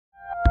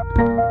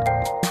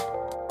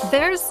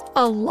There's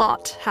a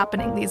lot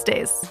happening these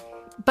days,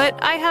 but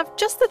I have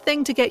just the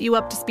thing to get you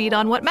up to speed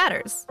on what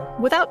matters,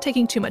 without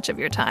taking too much of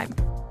your time.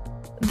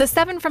 The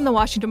 7 from the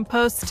Washington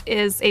Post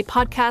is a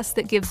podcast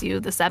that gives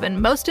you the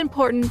 7 most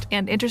important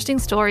and interesting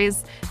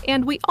stories,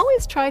 and we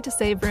always try to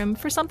save room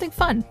for something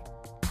fun.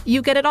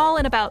 You get it all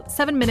in about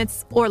 7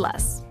 minutes or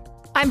less.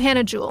 I'm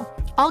Hannah Jewell.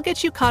 I'll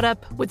get you caught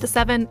up with the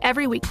 7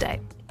 every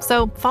weekday.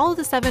 So follow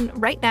the 7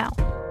 right now.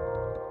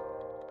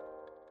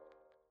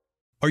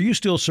 Are you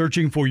still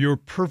searching for your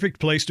perfect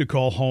place to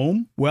call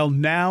home? Well,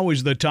 now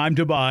is the time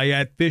to buy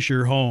at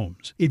Fisher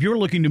Homes. If you're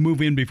looking to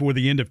move in before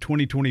the end of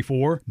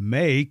 2024,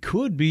 May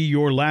could be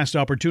your last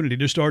opportunity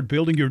to start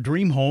building your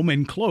dream home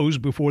and close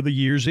before the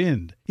year's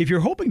end. If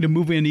you're hoping to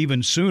move in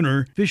even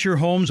sooner, Fisher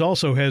Homes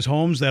also has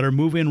homes that are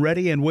move-in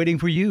ready and waiting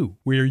for you,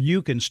 where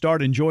you can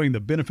start enjoying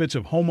the benefits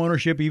of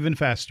homeownership even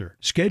faster.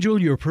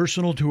 Schedule your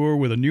personal tour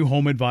with a new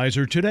home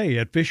advisor today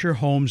at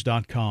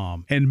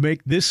FisherHomes.com and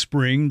make this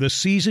spring the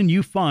season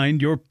you find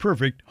your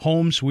perfect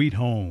home sweet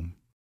home.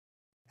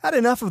 Had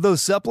enough of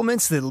those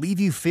supplements that leave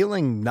you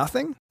feeling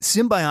nothing?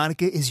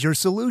 Symbiotica is your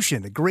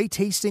solution to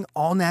great-tasting,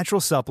 all-natural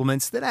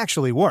supplements that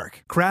actually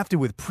work. Crafted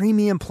with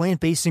premium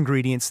plant-based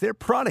ingredients, their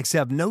products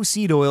have no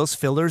seed oils,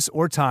 fillers,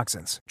 or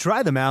toxins.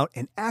 Try them out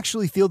and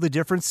actually feel the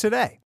difference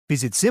today.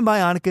 Visit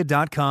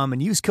Symbiotica.com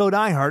and use code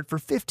IHEART for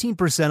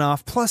 15%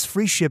 off plus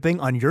free shipping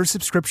on your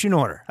subscription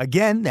order.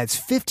 Again, that's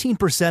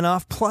 15%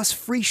 off plus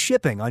free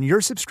shipping on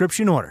your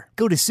subscription order.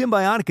 Go to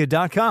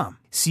Symbiotica.com,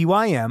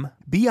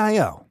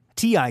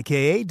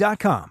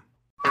 Symbiotika.com.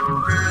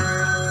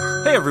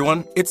 Hey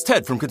everyone, it's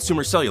Ted from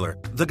Consumer Cellular,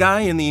 the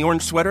guy in the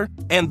orange sweater,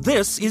 and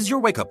this is your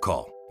wake-up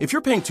call. If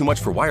you're paying too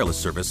much for wireless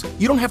service,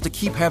 you don't have to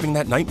keep having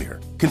that nightmare.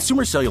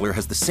 Consumer Cellular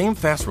has the same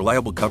fast,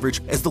 reliable coverage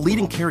as the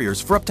leading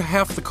carriers for up to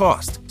half the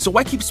cost. So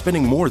why keep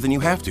spending more than you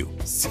have to?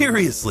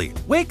 Seriously,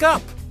 wake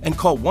up and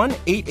call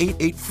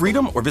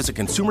 1-888-FREEDOM or visit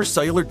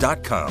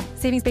consumercellular.com.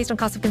 Savings based on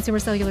cost of Consumer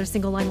Cellular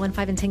single line 1,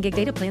 5, and 10 gig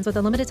data plans with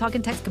unlimited talk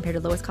and text compared to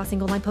lowest cost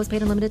single line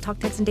postpaid unlimited talk,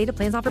 text, and data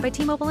plans offered by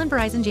T-Mobile and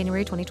Verizon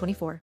January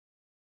 2024.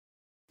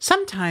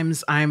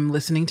 Sometimes I'm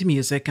listening to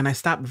music and I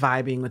stop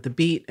vibing with the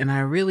beat and I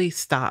really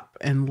stop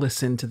and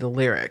listen to the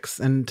lyrics.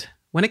 And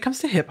when it comes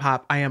to hip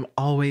hop, I am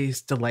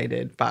always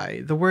delighted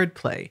by the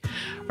wordplay.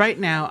 Right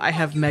now, I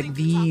have Meg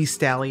Thee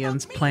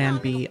Stallion's Plan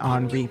B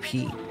on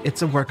repeat.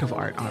 It's a work of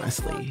art,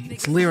 honestly.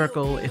 It's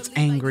lyrical, it's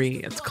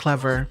angry, it's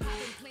clever.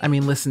 I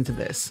mean, listen to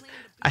this.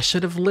 I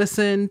should have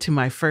listened to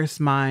my first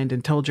mind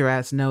and told your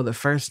ass no the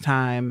first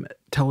time.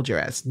 Told your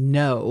ass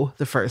no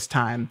the first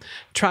time.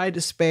 Tried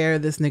to spare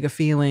this nigga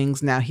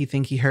feelings. Now he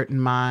think he hurting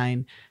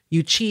mine.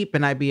 You cheap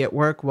and I be at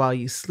work while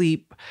you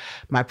sleep.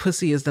 My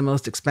pussy is the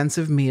most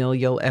expensive meal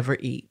you'll ever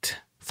eat.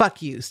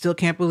 Fuck you. Still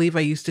can't believe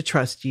I used to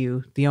trust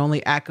you. The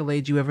only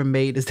accolade you ever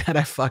made is that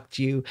I fucked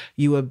you.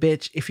 You a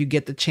bitch. If you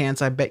get the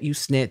chance, I bet you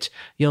snitch.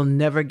 You'll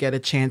never get a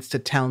chance to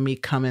tell me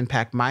come and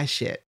pack my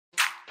shit.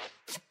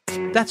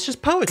 That's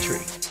just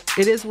poetry.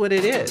 It is what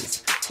it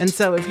is. And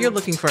so if you're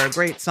looking for a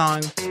great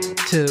song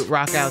to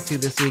rock out to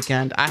this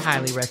weekend, I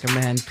highly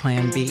recommend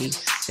Plan B.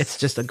 It's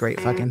just a great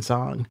fucking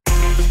song.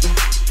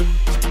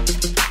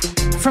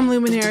 From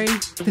Luminary,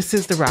 this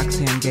is the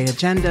Roxane Gay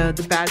Agenda,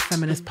 the bad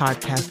feminist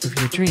podcast of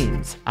your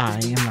dreams. I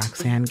am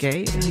Roxane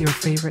Gay, your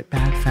favorite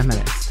bad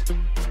feminist.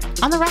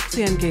 On the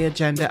Roxane Gay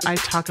Agenda, I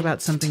talk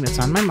about something that's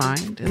on my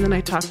mind, and then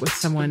I talk with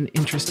someone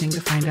interesting to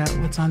find out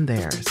what's on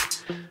theirs.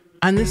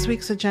 On this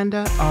week's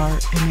agenda are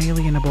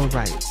inalienable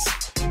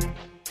rights.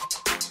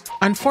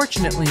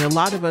 Unfortunately, a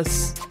lot of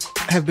us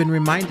have been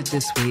reminded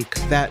this week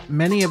that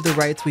many of the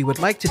rights we would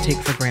like to take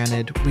for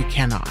granted, we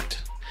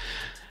cannot.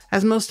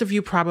 As most of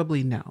you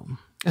probably know,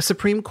 a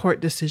Supreme Court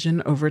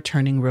decision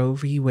overturning Roe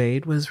v.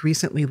 Wade was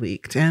recently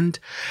leaked, and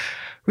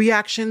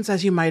reactions,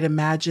 as you might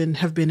imagine,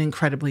 have been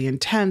incredibly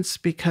intense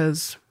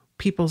because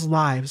people's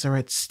lives are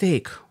at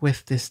stake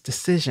with this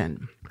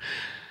decision.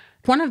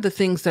 One of the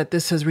things that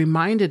this has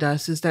reminded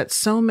us is that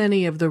so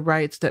many of the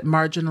rights that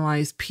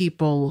marginalized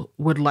people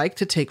would like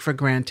to take for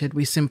granted,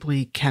 we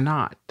simply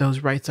cannot. Those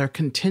rights are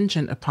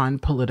contingent upon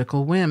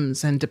political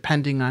whims, and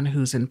depending on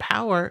who's in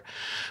power,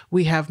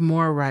 we have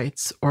more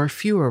rights or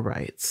fewer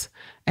rights.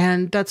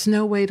 And that's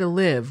no way to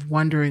live,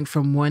 wondering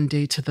from one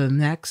day to the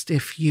next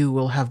if you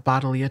will have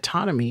bodily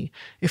autonomy,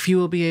 if you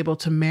will be able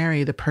to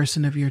marry the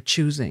person of your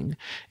choosing,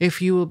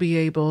 if you will be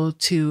able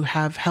to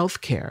have health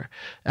care,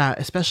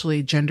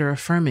 especially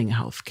gender-affirming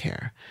health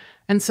care.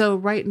 And so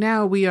right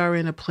now we are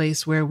in a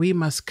place where we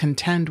must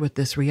contend with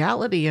this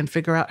reality and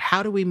figure out,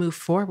 how do we move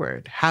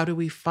forward? How do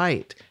we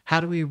fight? How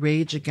do we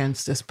rage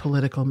against this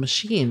political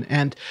machine?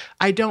 And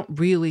I don't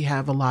really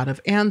have a lot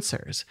of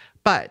answers,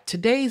 but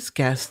today's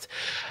guest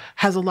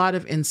has a lot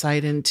of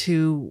insight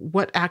into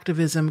what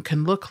activism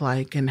can look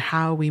like and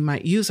how we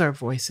might use our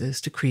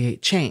voices to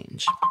create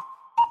change.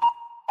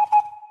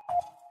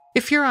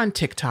 If you're on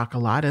TikTok a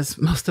lot, as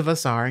most of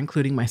us are,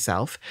 including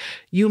myself,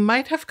 you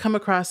might have come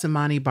across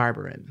Imani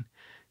Barbarin.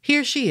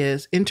 Here she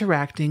is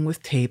interacting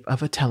with tape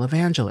of a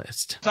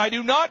televangelist. I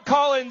do not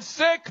call in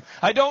sick.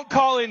 I don't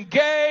call in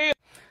gay.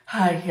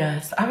 Hi,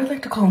 yes. I would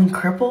like to call him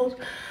crippled.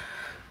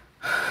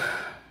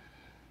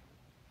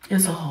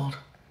 It's a hold.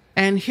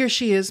 And here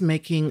she is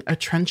making a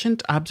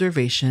trenchant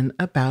observation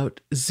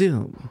about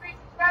Zoom.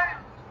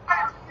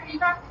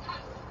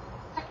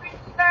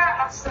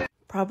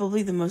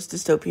 Probably the most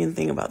dystopian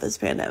thing about this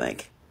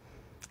pandemic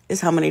is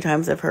how many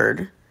times I've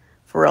heard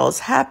Pharrell is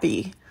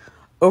happy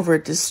over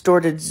a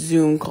distorted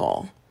Zoom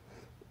call.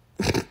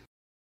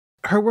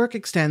 Her work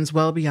extends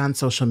well beyond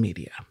social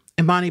media.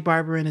 Imani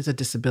Barbarin is a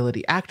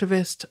disability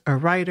activist, a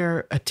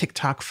writer, a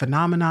TikTok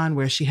phenomenon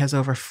where she has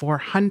over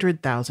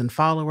 400,000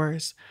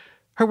 followers.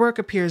 Her work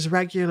appears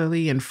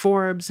regularly in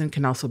Forbes and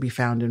can also be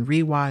found in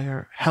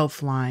Rewire,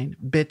 Healthline,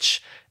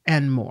 Bitch,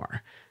 and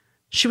more.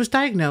 She was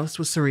diagnosed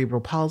with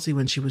cerebral palsy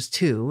when she was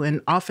 2 and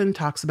often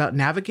talks about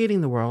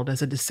navigating the world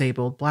as a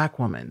disabled Black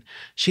woman.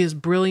 She is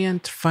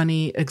brilliant,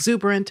 funny,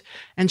 exuberant,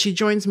 and she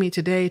joins me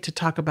today to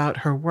talk about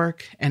her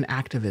work and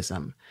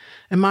activism.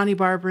 Imani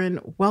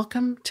Barbarin,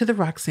 welcome to the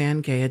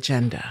Roxane Gay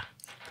Agenda.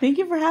 Thank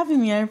you for having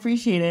me. I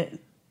appreciate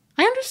it.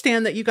 I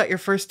understand that you got your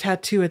first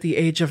tattoo at the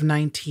age of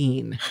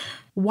 19.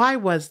 Why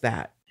was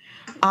that?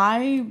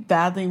 I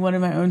badly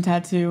wanted my own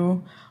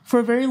tattoo for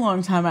a very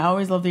long time. I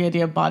always loved the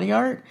idea of body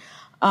art.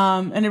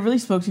 And it really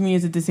spoke to me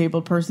as a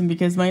disabled person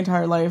because my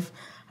entire life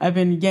I've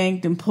been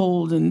yanked and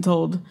pulled and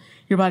told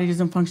your body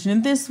doesn't function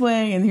in this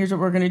way and here's what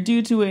we're going to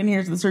do to it and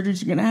here's the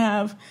surgeries you're going to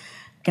have.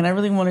 And I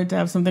really wanted to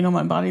have something on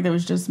my body that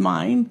was just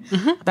mine.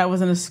 That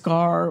wasn't a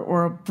scar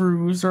or a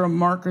bruise or a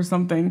mark or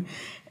something.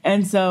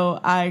 And so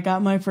I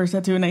got my first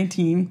tattoo at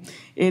 19.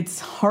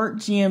 It's Heart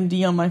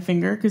GMD on my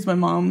finger because my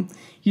mom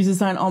used to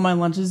sign all my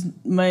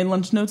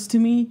lunch notes to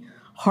me.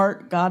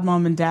 Heart, God,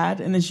 Mom, and Dad,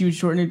 and then she would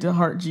shorten it to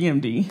Heart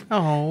GMD.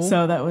 Oh.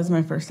 So that was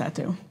my first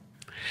tattoo.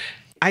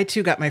 I,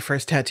 too, got my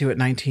first tattoo at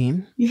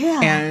 19.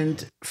 Yeah.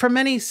 And for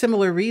many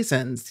similar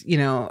reasons. You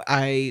know,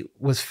 I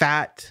was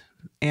fat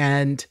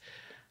and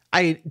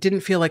I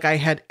didn't feel like I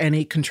had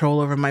any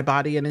control over my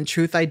body. And in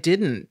truth, I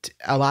didn't.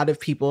 A lot of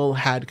people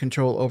had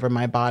control over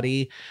my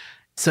body.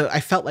 So I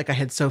felt like I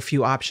had so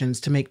few options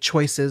to make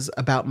choices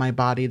about my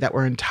body that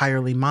were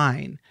entirely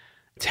mine.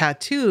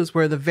 Tattoos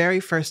were the very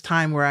first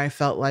time where I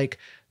felt like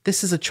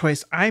this is a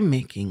choice I'm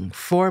making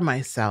for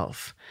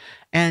myself.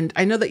 And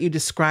I know that you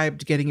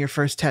described getting your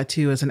first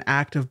tattoo as an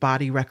act of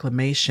body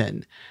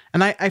reclamation.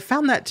 And I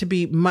found that to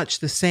be much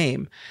the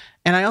same.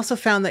 And I also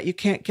found that you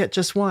can't get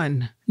just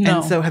one. No.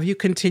 And so have you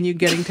continued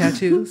getting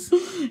tattoos?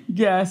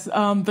 Yes.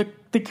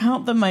 The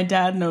count that my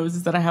dad knows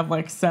is that I have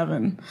like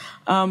 7.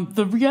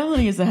 The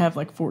reality is I have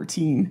like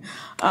 14.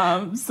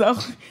 So,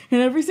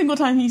 and every single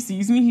time he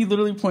sees me, he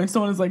literally points to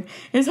one and is like,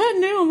 is that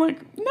new? I'm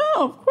like, no,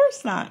 of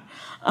course not.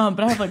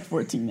 But I have like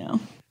 14 now.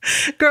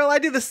 Girl, I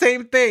do the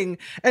same thing.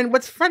 And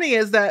what's funny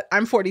is that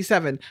I'm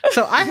 47.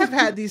 So I have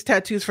had these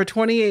tattoos for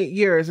 28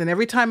 years. And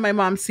every time my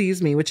mom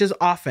sees me, which is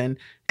often,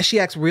 she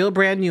acts real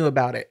brand new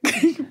about it.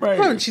 Right.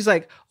 And she's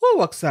like, oh,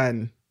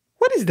 Roxane,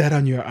 what is that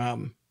on your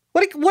arm?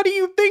 What do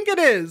you think it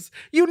is?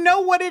 You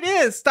know what it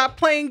is. Stop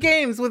playing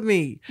games with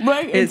me.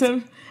 Right.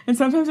 And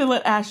sometimes I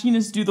let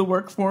ashiness do the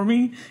work for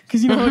me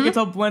because, you know, how it gets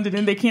all blended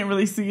in. They can't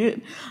really see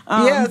it.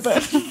 Yes. But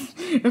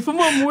if I'm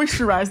more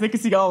moisturized, they can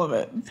see all of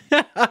it.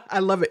 I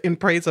love it. In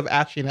praise of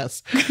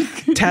ashiness.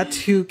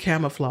 Tattoo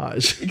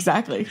camouflage.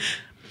 Exactly.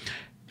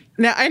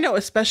 Now, I know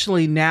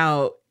especially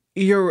now,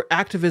 your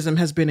activism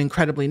has been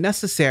incredibly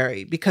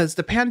necessary because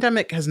the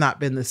pandemic has not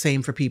been the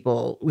same for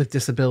people with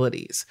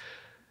disabilities.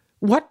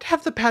 What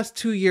have the past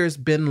 2 years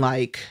been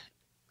like?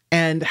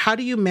 And how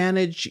do you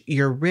manage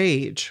your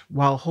rage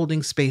while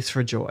holding space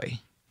for joy?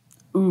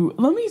 Ooh,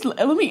 let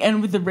me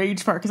end with the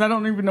rage part because I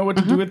don't even know what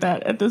to do with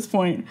that at this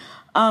point.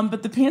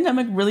 But the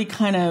pandemic really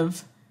kind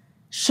of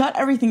shut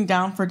everything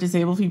down for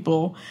disabled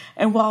people.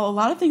 And while a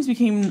lot of things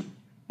became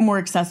more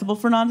accessible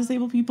for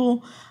non-disabled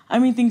people, I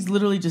mean, things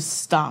literally just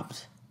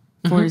stopped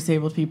for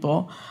disabled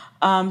people.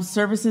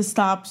 Services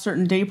stopped,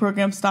 certain day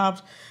programs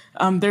stopped.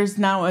 There's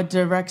now a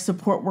direct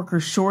support worker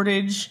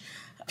shortage.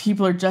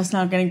 People are just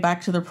now getting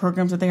back to their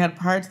programs that they had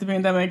prior to the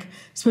pandemic.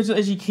 Special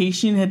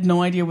education had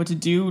no idea what to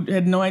do,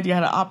 had no idea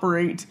how to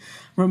operate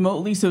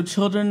remotely. So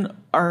children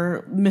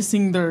are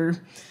missing their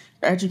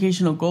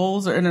educational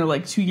goals and are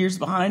like 2 years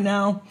behind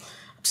now.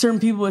 Certain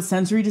people with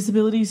sensory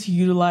disabilities who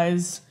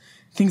utilize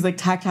things like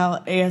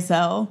tactile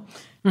ASL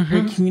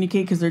or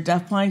communicate because they're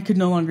deafblind could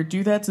no longer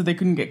do that. So they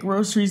couldn't get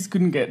groceries,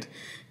 couldn't get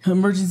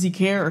emergency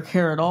care or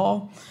care at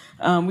all.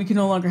 We could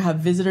no longer have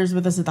visitors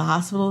with us at the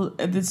hospital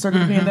at the start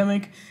of the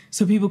pandemic,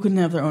 so people couldn't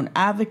have their own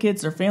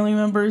advocates or family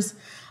members.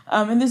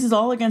 And this is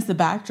all against the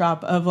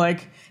backdrop of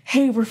like,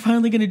 hey, we're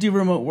finally going to do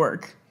remote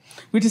work,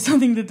 which is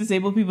something that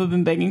disabled people have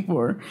been begging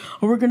for.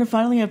 Or we're going to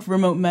finally have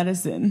remote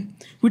medicine,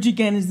 which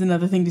again is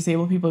another thing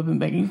disabled people have been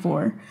begging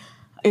for.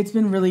 It's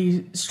been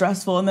really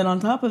stressful. And then on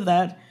top of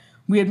that,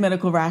 we had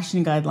medical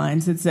rationing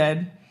guidelines that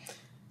said,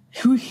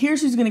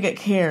 here's who's going to get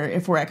care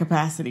if we're at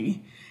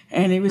capacity.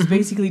 And it was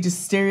basically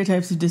just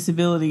stereotypes of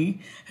disability,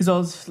 as well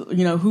as,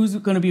 you know, who's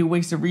going to be a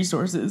waste of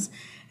resources.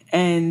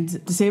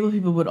 And disabled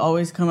people would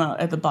always come out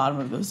at the bottom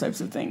of those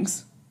types of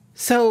things.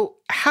 So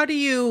how do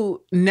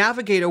you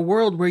navigate a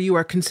world where you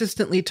are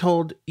consistently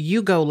told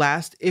you go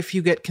last if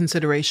you get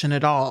consideration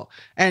at all?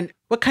 And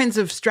what kinds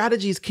of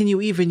strategies can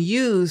you even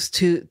use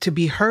to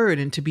be heard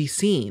and to be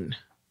seen?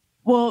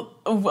 Well,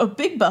 a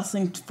big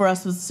blessing for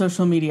us was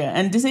social media,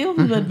 and disabled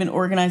people had been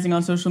organizing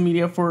on social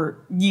media for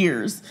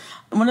years.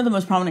 One of the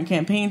most prominent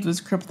campaigns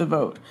was Crip the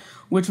Vote,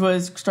 which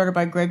was started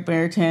by Greg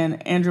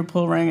Bertan, Andrew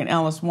Pulrang, and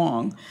Alice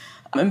Wong,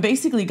 and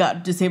basically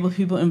got disabled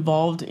people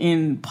involved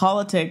in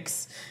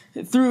politics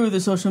through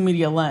the social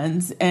media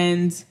lens.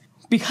 And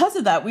because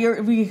of that,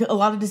 a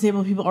lot of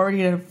disabled people already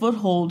had a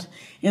foothold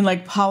in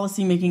like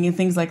policy making and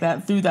things like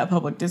that through that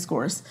public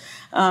discourse.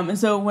 And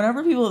so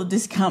whenever people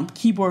discount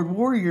keyboard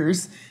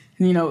warriors,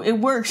 it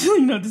works.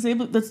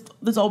 Disabled,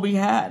 that's all we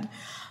had.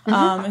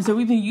 And so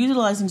we've been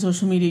utilizing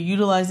social media,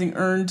 utilizing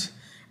earned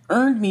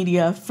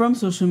media from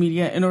social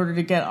media in order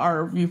to get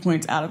our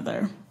viewpoints out of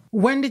there.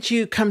 When did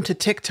you come to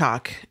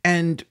TikTok,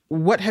 and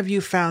what have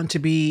you found to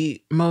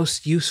be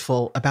most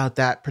useful about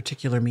that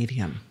particular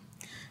medium?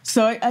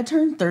 So I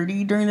turned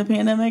 30 during the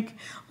pandemic,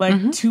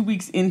 2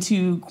 weeks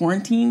into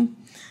quarantine,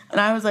 and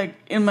I was like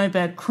in my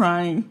bed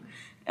crying,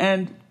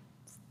 and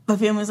my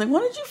family was like, why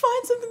don't you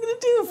find something to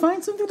do?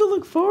 Find something to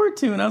look forward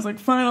to. And I was like,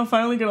 fine, I'll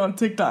finally get on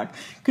TikTok.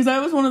 Because I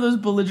was one of those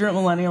belligerent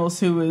millennials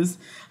who was,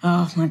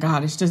 oh my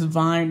God, it's just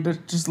Vine,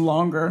 but just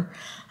longer.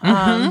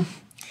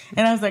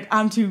 And I was like,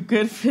 I'm too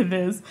good for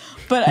this.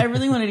 But I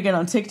really wanted to get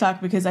on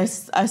TikTok because I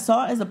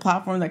saw it as a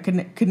platform that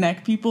could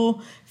connect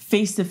people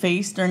face to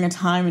face during a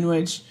time in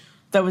which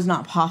that was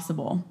not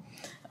possible.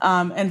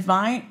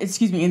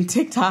 And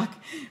TikTok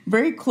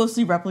very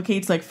closely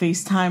replicates like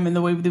FaceTime and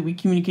the way that we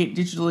communicate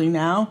digitally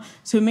now.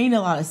 So it made a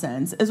lot of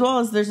sense. As well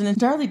as there's an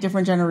entirely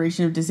different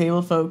generation of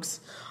disabled folks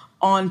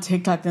on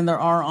TikTok than there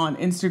are on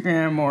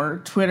Instagram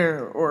or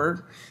Twitter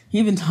or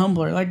even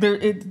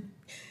Tumblr.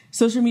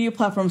 Social media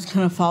platforms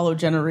kind of follow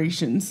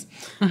generations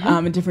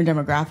and different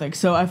demographics.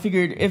 So I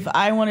figured if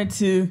I wanted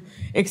to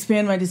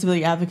expand my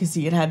disability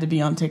advocacy, it had to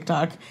be on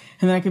TikTok.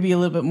 And then I could be a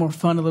little bit more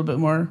fun, a little bit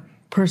more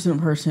person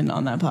to person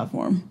on that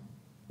platform.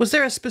 Was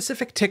there a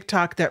specific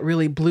TikTok that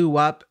really blew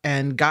up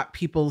and got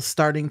people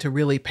starting to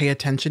really pay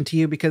attention to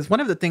you? Because one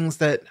of the things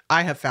that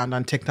I have found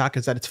on TikTok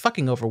is that it's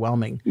fucking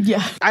overwhelming.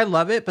 Yeah. I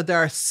love it, but there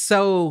are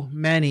so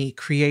many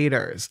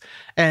creators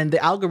and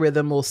the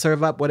algorithm will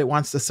serve up what it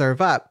wants to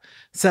serve up.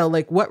 So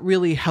what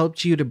really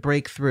helped you to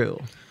break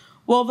through?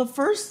 Well, the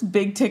first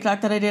big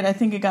TikTok that I did, I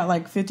think it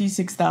got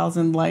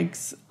 56,000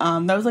 likes.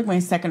 That was my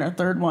second or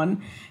third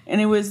one.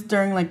 And it was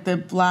during the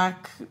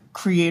Black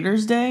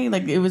Creators Day.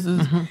 It was a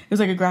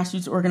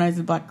grassroots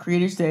organized Black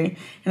Creators Day.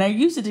 And I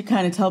used it to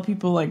kind of tell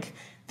people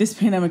this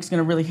pandemic is going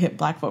to really hit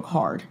Black folk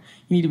hard.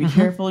 You need to be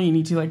careful. You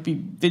need to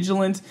be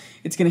vigilant.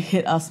 It's going to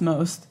hit us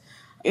most.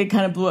 It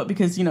kind of blew up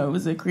because, it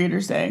was a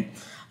Creators Day.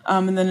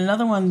 And then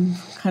another one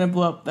kind of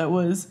blew up that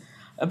was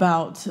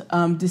about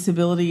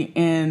disability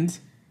and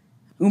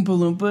Oompa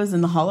Loompas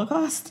and the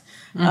Holocaust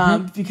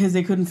because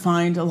they couldn't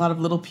find a lot of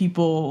little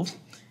people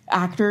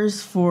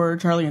actors for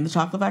Charlie and the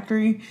Chocolate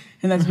Factory,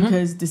 and that's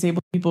because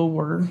disabled people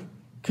were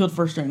killed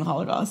first during the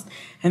Holocaust,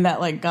 and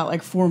that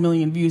got 4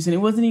 million views, and it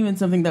wasn't even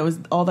something that was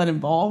all that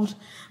involved,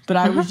 but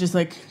I was just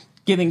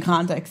giving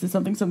context to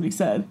something somebody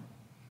said.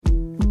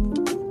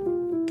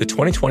 The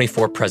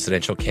 2024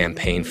 presidential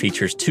campaign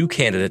features two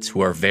candidates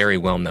who are very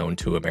well known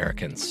to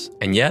Americans,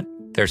 and yet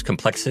there's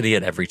complexity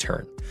at every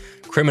turn.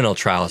 Criminal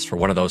trials for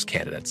one of those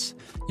candidates,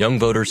 young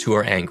voters who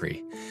are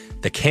angry.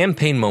 The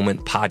Campaign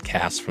Moment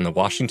podcast from the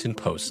Washington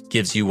Post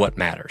gives you what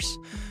matters.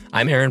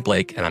 I'm Aaron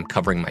Blake, and I'm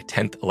covering my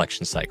 10th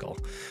election cycle.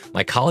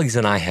 My colleagues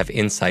and I have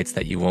insights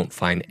that you won't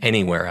find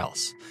anywhere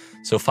else.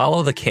 So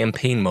follow The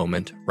Campaign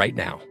Moment right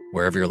now,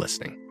 wherever you're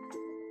listening.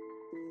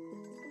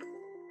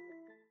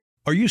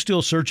 Are you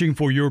still searching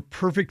for your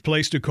perfect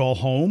place to call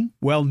home?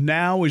 Well,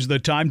 now is the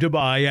time to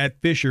buy at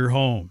Fisher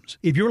Homes.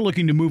 If you're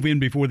looking to move in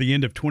before the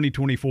end of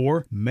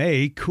 2024,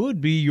 May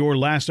could be your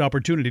last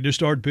opportunity to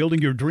start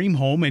building your dream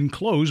home and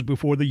close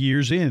before the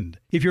year's end.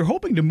 If you're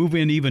hoping to move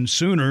in even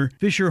sooner,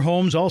 Fisher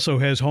Homes also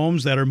has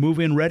homes that are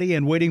move-in ready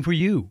and waiting for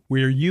you,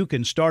 where you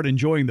can start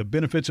enjoying the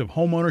benefits of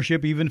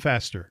homeownership even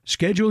faster.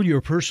 Schedule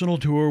your personal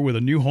tour with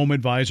a new home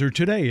advisor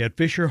today at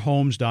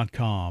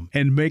FisherHomes.com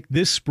and make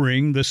this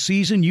spring the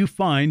season you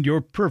find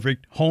your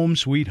perfect home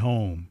sweet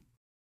home.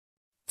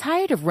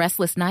 Tired of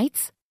restless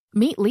nights?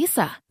 Meet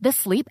Leesa, the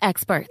sleep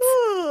experts.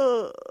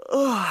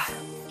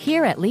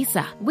 Here at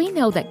Leesa, we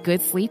know that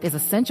good sleep is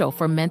essential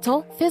for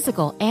mental,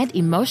 physical, and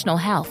emotional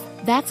health.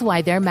 That's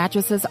why their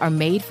mattresses are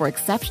made for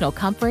exceptional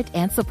comfort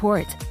and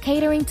support,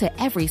 catering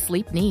to every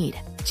sleep need.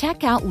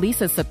 Check out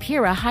Leesa's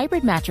Sapira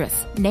Hybrid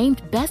Mattress,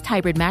 named Best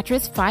Hybrid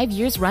Mattress 5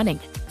 years running.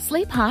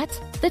 Sleep hot,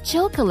 The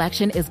Chill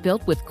collection is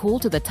built with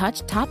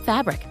cool-to-the-touch top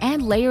fabric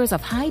and layers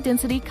of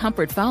high-density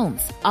comfort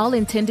foams, all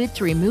intended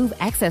to remove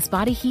excess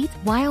body heat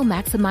while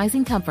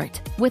maximizing comfort.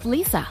 With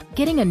Leesa,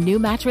 getting a new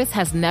mattress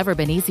has never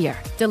been easier.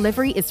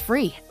 Delivery is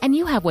free, and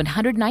you have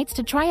 100 nights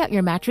to try out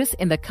your mattress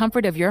in the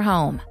comfort of your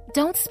home.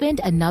 Don't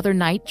spend another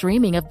night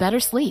dreaming of better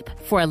sleep.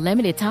 For a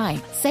limited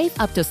time, save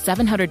up to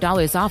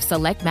 $700 off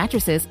select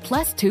mattresses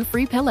plus 2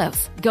 free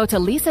pillows. Go to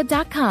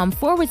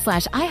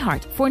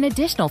leesa.com/iHeart for an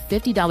additional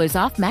 $50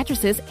 off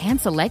mattresses and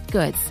select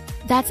goods.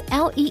 That's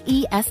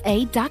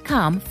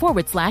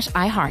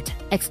LEESA.com/iHeart.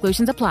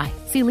 Exclusions apply.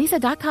 See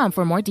leesa.com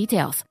for more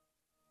details.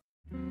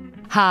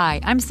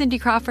 Hi, I'm Cindy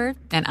Crawford,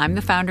 and I'm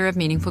the founder of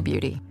Meaningful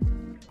Beauty.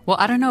 Well,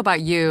 I don't know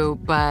about you,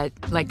 but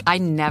I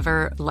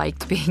never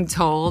liked being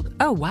told,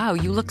 oh, wow,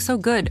 you look so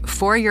good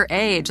for your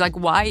age.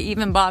 Why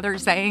even bother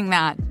saying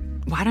that?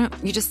 Why don't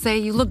you just say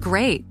you look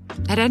great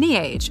at any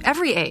age,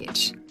 every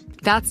age?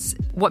 That's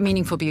what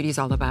Meaningful Beauty is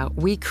all about.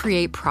 We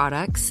create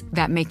products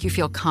that make you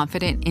feel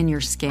confident in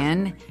your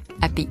skin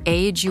at the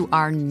age you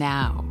are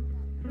now.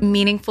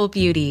 Meaningful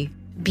Beauty.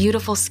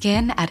 Beautiful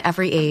skin at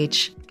every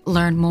age.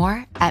 Learn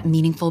more at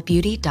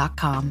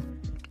meaningfulbeauty.com.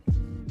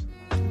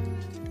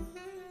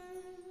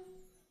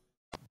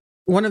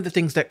 One of the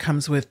things that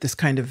comes with this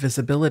kind of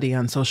visibility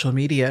on social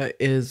media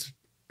is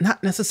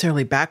not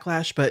necessarily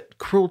backlash, but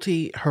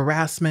cruelty,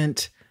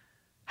 harassment.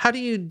 How do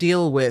you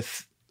deal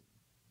with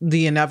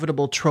the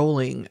inevitable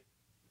trolling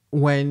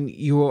when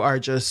you are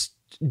just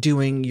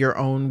doing your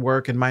own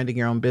work and minding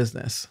your own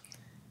business?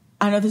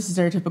 I know this is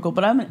stereotypical,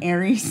 but I'm an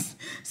Aries,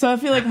 so I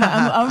feel like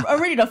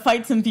I'm ready to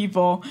fight some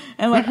people.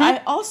 And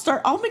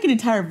I'll make an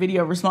entire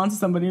video response to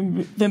somebody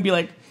and then be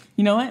like,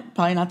 you know what?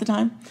 Probably not the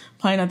time.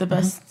 Probably not the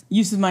best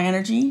use of my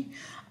energy.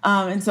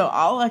 And so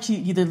I'll actually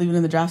either leave it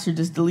in the drafts or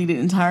just delete it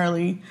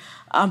entirely.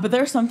 But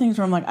there are some things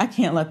where I'm like, I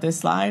can't let this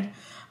slide.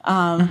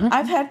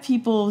 I've had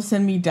people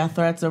send me death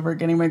threats over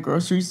getting my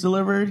groceries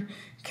delivered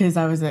because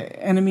I was an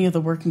enemy of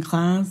the working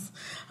class.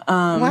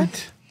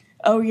 What?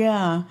 Oh,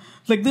 yeah.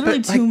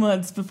 Literally 2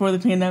 months before the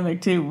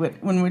pandemic, too,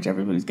 when which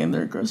everybody's getting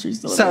their groceries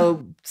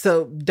delivered.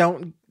 So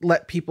don't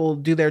let people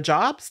do their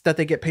jobs that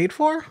they get paid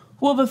for?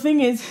 Well, the thing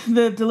is,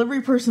 the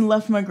delivery person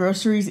left my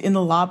groceries in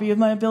the lobby of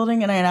my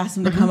building, and I had asked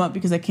him to come up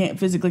because I can't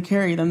physically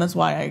carry them. That's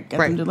why I get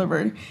them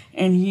delivered.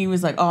 And he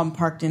was like, oh, I'm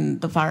parked in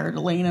the fire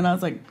lane. And I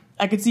was like,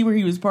 I could see where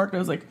he was parked. I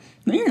was like,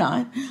 no, you're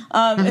not.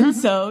 And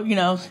so,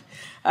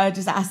 I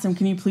just asked him,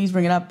 can you please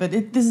bring it up?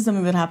 But this is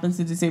something that happens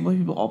to disabled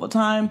people all the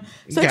time.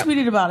 So I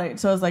tweeted about it.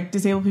 So I was like,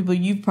 disabled people,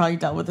 you've probably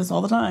dealt with this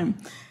all the time.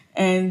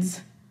 And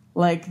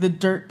the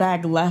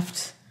dirtbag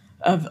left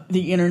of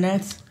the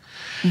internet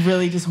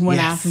really just went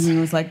after me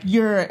and was like,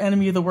 you're an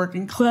enemy of the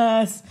working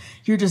class.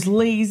 You're just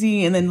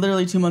lazy. And then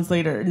literally 2 months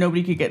later,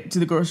 nobody could get to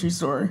the grocery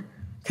store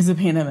because of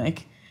the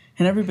pandemic.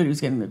 And everybody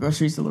was getting their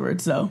groceries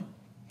delivered. So,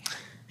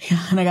 yeah.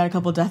 And I got a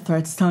couple death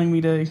threats telling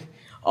me to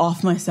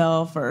off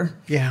myself or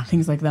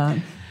things like that.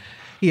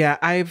 Yeah,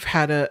 I've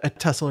had a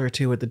tussle or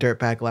two with the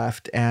dirtbag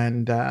left,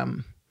 and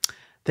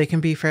they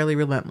can be fairly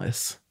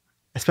relentless,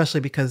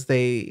 especially because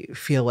they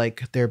feel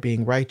like they're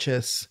being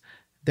righteous.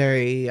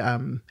 They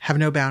have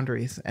no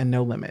boundaries and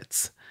no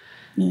limits.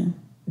 Yeah.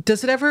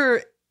 Does it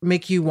ever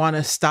make you want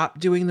to stop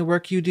doing the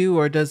work you do,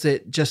 or does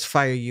it just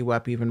fire you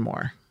up even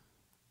more?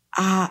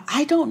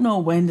 I don't know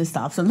when to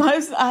stop.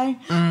 Sometimes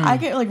I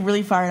get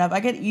really fired up. I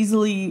get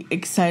easily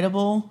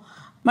excitable.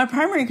 My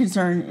primary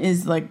concern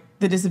is the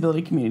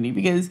disability community,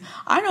 because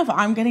I know if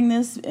I'm getting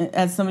this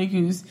as somebody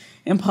who's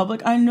in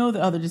public, I know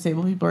that other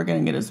disabled people are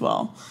getting it as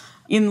well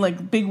in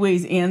big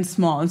ways and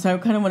small. And so I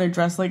kind of want to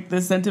address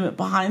the sentiment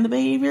behind the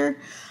behavior.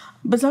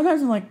 But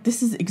sometimes I'm like,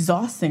 this is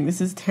exhausting.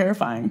 This is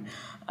terrifying.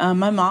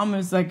 My mom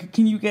was like,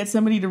 can you get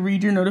somebody to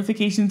read your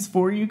notifications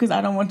for you? Because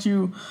I don't want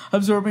you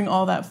absorbing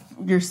all that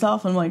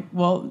yourself. I'm like,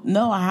 well,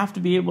 no, I have to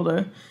be able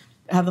to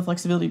have the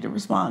flexibility to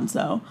respond.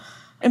 So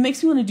it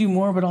makes me want to do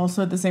more, but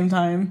also at the same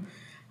time,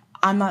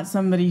 I'm not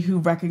somebody who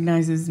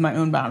recognizes my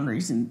own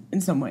boundaries in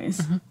some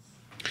ways.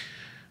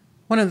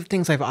 One of the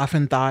things I've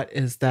often thought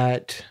is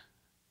that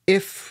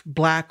if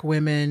Black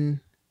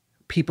women,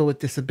 people with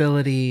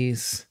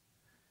disabilities,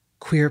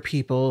 queer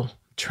people,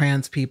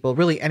 trans people,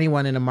 really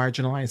anyone in a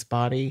marginalized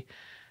body,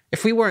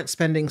 if we weren't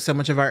spending so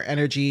much of our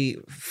energy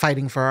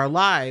fighting for our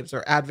lives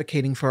or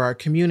advocating for our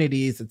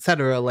communities, et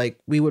cetera,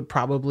 we would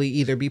probably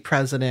either be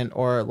president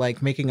or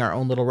making our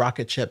own little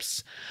rocket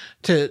ships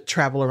to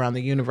travel around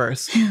the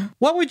universe.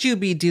 What would you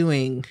be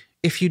doing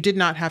if you did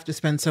not have to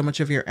spend so much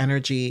of your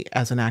energy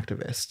as an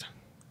activist?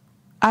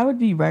 I would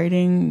be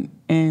writing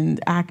and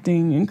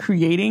acting and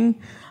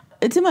creating.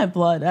 It's in my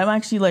blood. I'm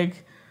actually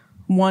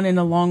one in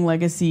a long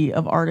legacy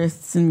of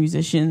artists and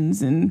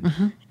musicians.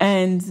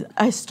 And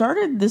I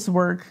started this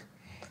work,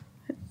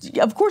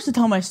 of course, to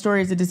tell my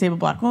story as a disabled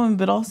Black woman,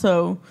 but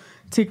also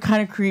to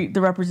kind of create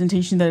the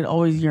representation that I'd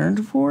always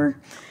yearned for.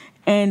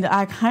 And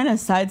I kind of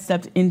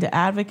sidestepped into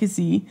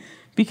advocacy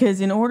because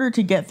in order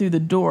to get through the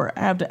door, I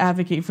have to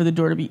advocate for the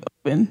door to be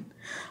open.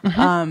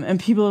 And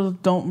people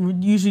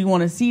don't usually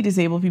want to see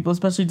disabled people,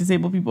 especially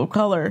disabled people of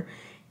color,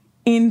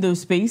 in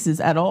those spaces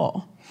at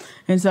all.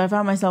 And so I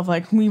found myself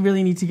like, we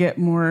really need to get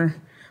more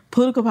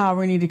political power.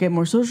 We need to get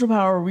more social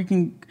power. We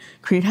can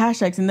create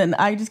hashtags. And then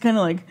I just kind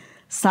of like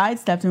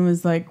sidestepped and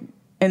was like,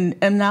 and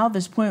now at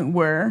this point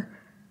where,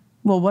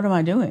 well, what am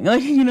I doing?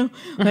 Like, you know,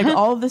 like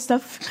all of this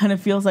stuff kind of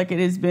feels like it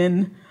has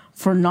been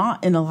for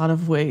naught in a lot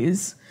of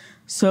ways.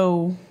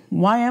 So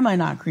why am I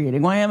not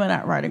creating? Why am I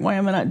not writing? Why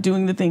am I not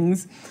doing the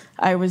things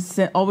I was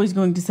always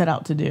going to set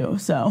out to do?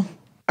 So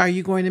are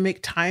you going to make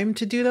time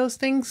to do those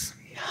things?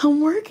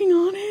 I'm working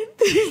on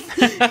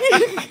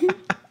it.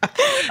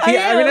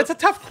 I mean, it's a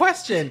tough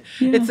question.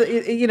 Yeah.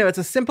 It's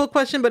a simple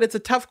question, but it's a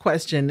tough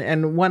question,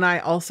 and one I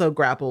also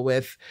grapple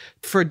with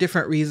for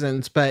different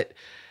reasons. But,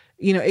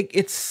 you know,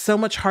 it's so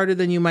much harder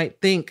than you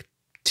might think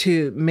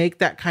to make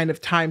that kind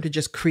of time to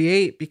just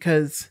create,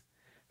 because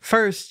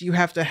first you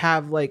have to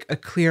have like a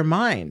clear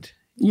mind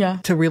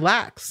to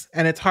relax.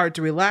 And it's hard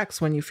to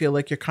relax when you feel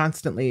like you're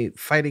constantly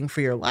fighting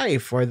for your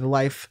life or the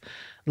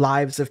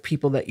lives of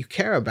people that you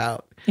care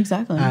about.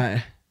 Exactly.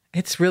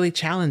 It's really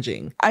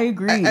challenging. I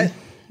agree.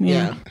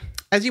 Yeah.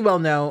 As you well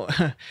know,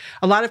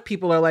 a lot of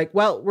people are like,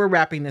 well, we're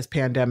wrapping this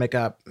pandemic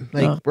up.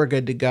 Like, we're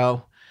good to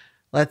go.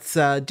 Let's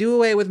do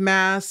away with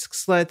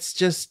masks. Let's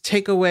just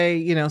take away,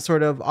 you know,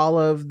 sort of all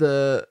of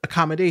the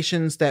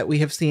accommodations that we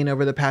have seen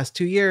over the past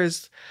 2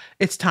 years.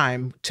 It's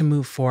time to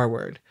move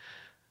forward.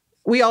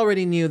 We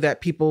already knew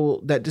that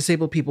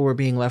disabled people were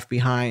being left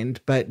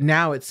behind, but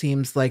now it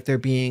seems like they're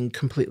being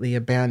completely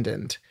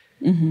abandoned.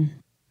 Mm-hmm.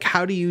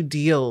 How do you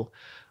deal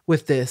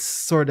with this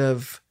sort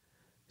of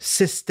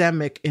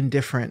systemic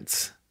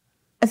indifference?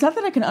 It's not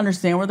that I can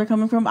understand where they're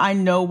coming from. I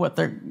know what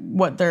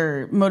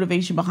their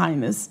motivation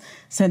behind this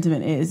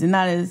sentiment is. And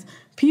that is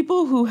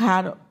people who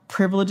had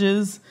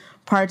privileges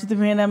prior to the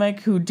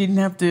pandemic, who didn't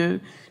have to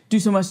do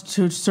so much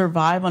to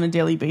survive on a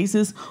daily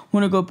basis,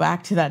 want to go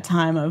back to that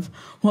time of,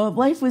 well,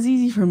 life was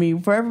easy for me.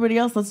 For everybody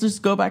else, let's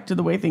just go back to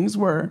the way things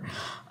were.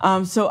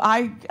 So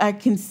I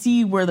can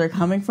see where they're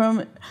coming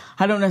from.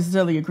 I don't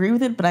necessarily agree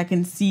with it, but I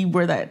can see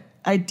where that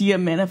idea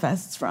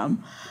manifests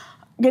from.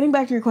 Getting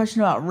back to your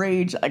question about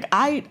rage, like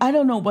I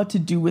don't know what to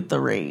do with the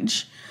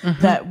rage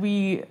that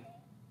we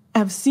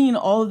have seen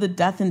all of the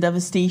death and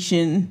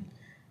devastation,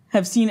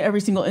 have seen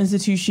every single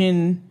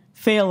institution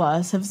fail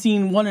us, have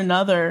seen one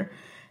another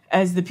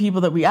as the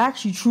people that we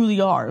actually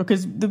truly are.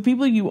 Because the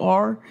people you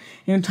are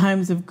in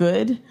times of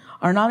good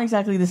are not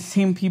exactly the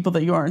same people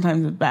that you are in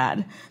times of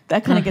bad.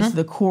 That kind of gets to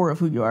the core of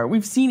who you are.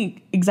 We've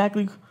seen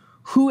exactly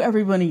who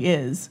everybody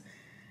is.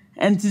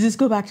 And to just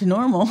go back to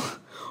normal,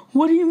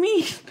 what do you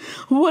mean?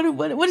 What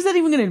is that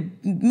even going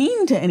to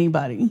mean to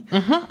anybody?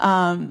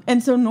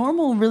 And so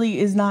normal really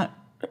is not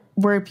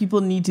where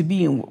people need to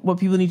be and what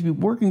people need to be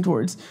working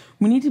towards.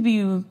 We need to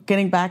be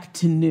getting back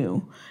to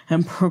new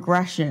and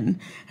progression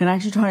and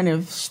actually trying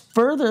to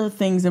further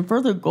things and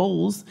further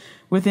goals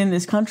within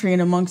this country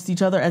and amongst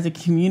each other as a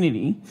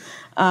community.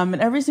 And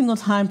every single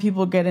time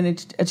people get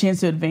a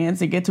chance to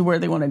advance and get to where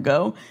they want to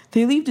go,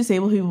 they leave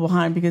disabled people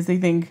behind because they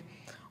think,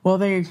 well,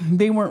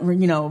 they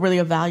weren't, you know, really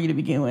of value to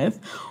begin with,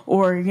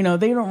 or, you know,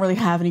 they don't really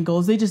have any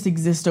goals. They just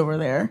exist over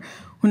there.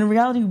 When in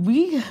reality,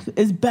 we,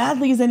 as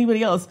badly as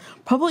anybody else,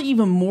 probably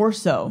even more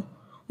so,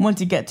 want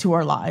to get to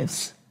our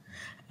lives.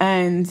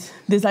 And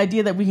this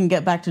idea that we can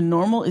get back to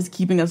normal is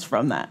keeping us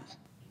from that.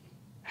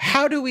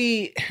 How do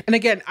we, and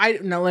again,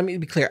 let me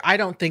be clear. I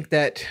don't think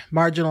that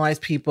marginalized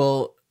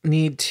people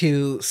need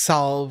to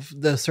solve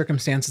the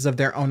circumstances of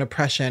their own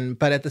oppression.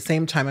 But at the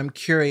same time, I'm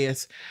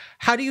curious,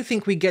 how do you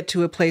think we get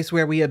to a place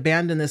where we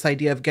abandon this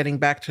idea of getting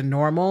back to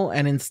normal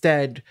and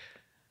instead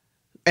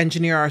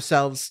engineer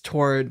ourselves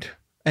toward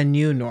a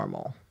new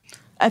normal?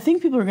 I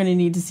think people are going to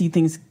need to see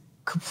things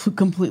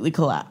completely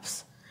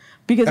collapse.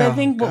 Because I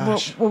think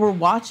what we're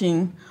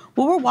watching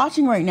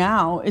right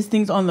now is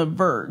things on the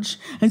verge.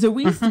 And so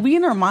we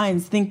in our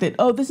minds think that,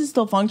 oh, this is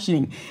still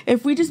functioning.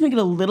 If we just make it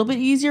a little bit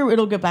easier,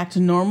 it'll get back to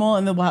normal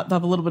and then we'll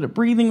have a little bit of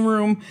breathing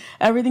room.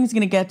 Everything's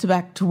going to get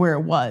back to where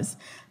it was.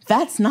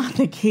 That's not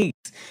the case.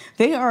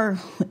 They are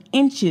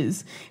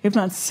inches, if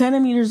not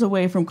centimeters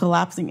away from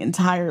collapsing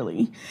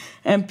entirely.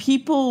 And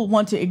people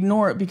want to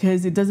ignore it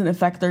because it doesn't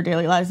affect their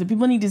daily lives. But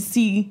people need to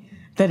see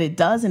that it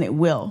does and it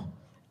will.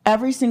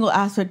 Every single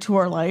aspect to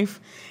our life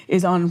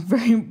is on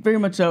very, very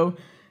much so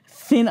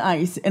thin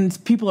ice, and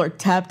people are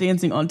tap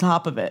dancing on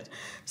top of it.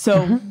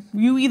 So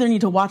you either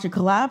need to watch it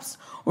collapse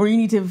or you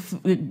need to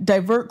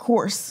divert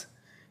course,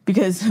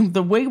 because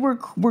the way we're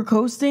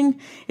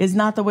coasting is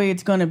not the way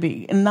it's going to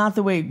be and not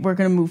the way we're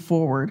going to move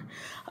forward.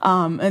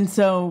 And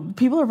so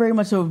people are very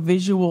much so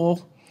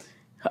visual,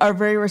 are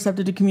very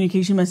receptive to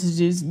communication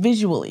messages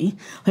visually.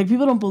 Like,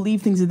 people don't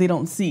believe things that they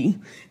don't see,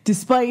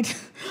 despite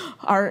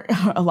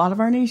a lot of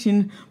our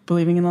nation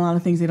believing in a lot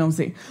of things they don't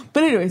see.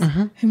 But anyways,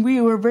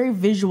 we were very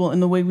visual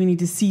in the way we need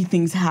to see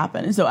things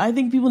happen. And so I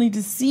think people need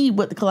to see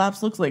what the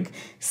collapse looks like,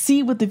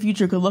 see what the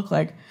future could look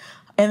like,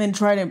 and then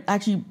try to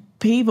actually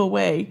pave a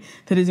way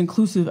that is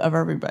inclusive of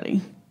everybody.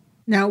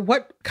 Now,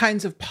 what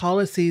kinds of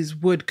policies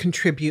would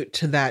contribute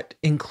to that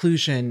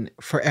inclusion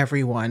for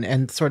everyone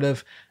and sort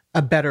of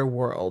a better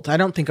world? I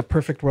don't think a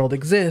perfect world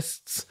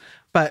exists,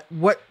 but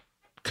what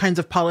kinds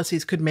of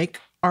policies could make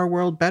our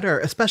world better,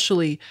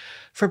 especially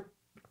for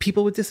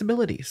people with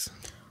disabilities?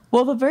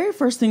 Well, the very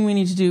first thing we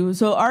need to do,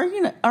 so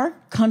our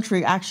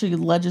country actually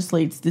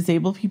legislates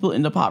disabled people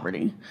into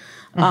poverty.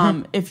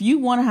 If you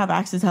want to have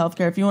access to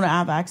healthcare, if you want to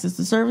have access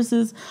to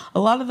services, a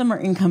lot of them are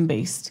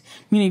income-based.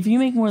 Meaning if you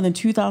make more than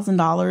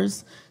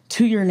 $2,000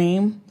 to your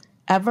name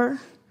ever,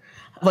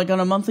 like on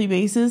a monthly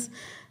basis,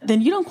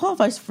 then you don't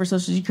qualify for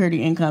Social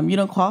Security income. You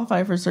don't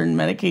qualify for certain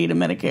Medicaid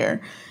and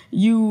Medicare.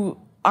 You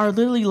are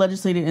literally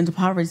legislated into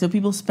poverty. So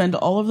people spend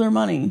all of their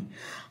money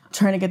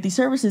trying to get these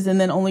services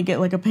and then only get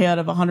like a payout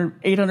of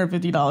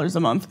 $850 a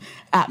month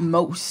at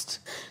most.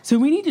 So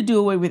we need to do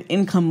away with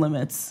income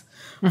limits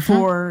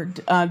for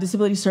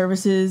disability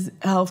services,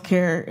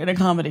 healthcare, and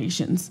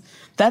accommodations.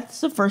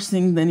 That's the first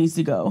thing that needs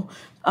to go.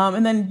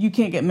 And then you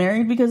can't get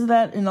married because of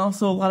that. And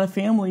also a lot of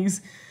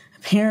families,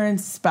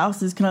 parents,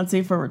 spouses cannot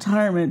save for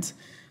retirement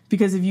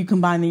because if you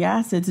combine the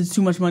assets, it's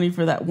too much money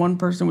for that one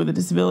person with a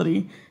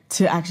disability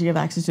to actually have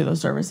access to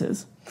those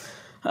services.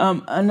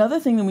 Another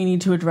thing that we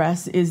need to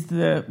address is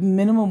the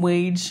minimum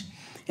wage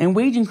and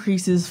wage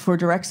increases for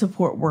direct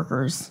support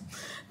workers.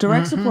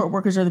 Direct support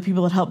workers are the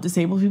people that help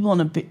disabled people on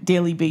a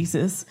daily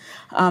basis,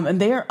 and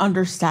they are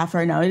understaffed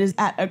right now. It is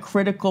at a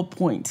critical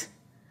point,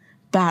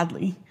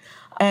 badly.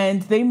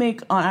 And they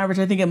make, on average,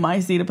 I think in my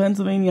state of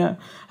Pennsylvania,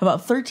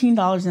 about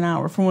 $13 an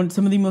hour for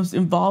some of the most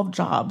involved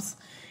jobs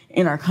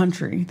in our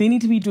country. They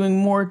need to be doing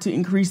more to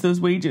increase those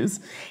wages.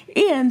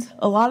 And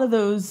a lot of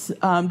those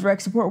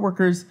direct support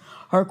workers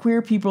are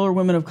queer people or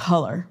women of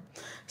color.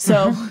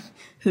 So,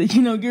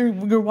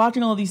 you're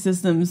watching all these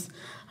systems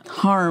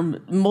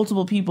harm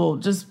multiple people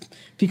just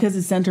because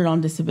it's centered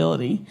on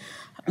disability.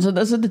 So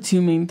those are the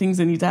two main things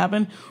that need to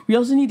happen. We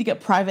also need to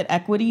get private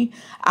equity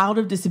out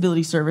of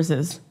disability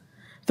services.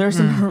 There's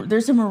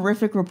some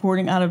horrific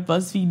reporting out of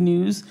BuzzFeed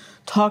News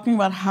talking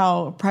about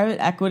how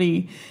private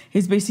equity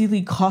is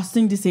basically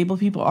costing disabled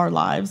people our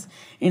lives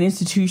in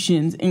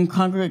institutions, in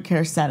congregate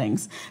care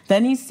settings.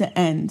 That needs to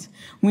end.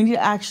 We need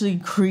to actually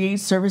create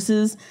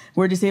services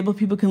where disabled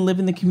people can live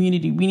in the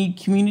community. We need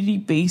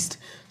community-based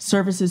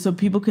services so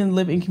people can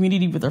live in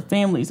community with their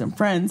families and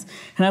friends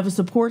and have a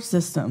support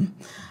system.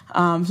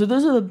 So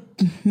those are the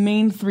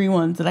main three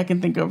ones that I can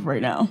think of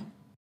right now.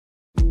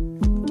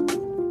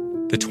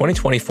 The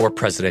 2024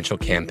 presidential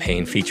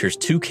campaign features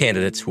two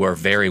candidates who are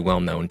very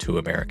well known to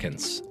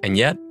Americans. And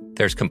yet,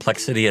 there's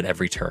complexity at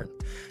every turn.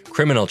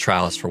 Criminal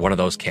trials for one of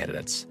those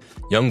candidates.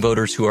 Young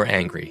voters who are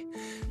angry.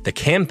 The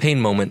Campaign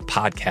Moment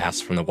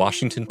podcast from the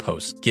Washington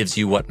Post gives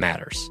you what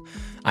matters.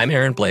 I'm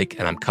Aaron Blake,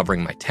 and I'm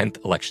covering my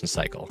 10th election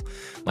cycle.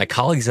 My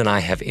colleagues and I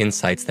have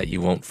insights that you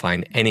won't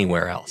find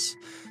anywhere else.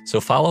 So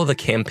follow the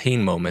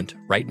Campaign Moment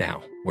right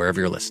now, wherever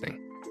you're listening.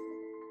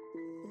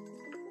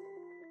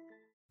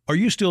 Are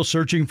you still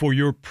searching for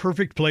your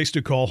perfect place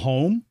to call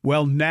home?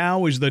 Well,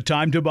 now is the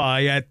time to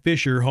buy at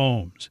Fisher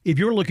Homes. If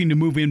you're looking to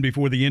move in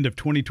before the end of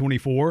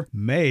 2024,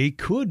 May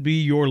could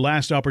be your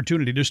last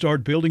opportunity to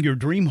start building your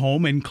dream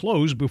home and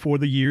close before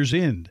the year's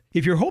end.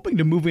 If you're hoping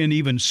to move in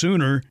even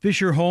sooner,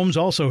 Fisher Homes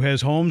also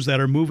has homes that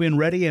are move-in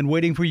ready and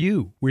waiting for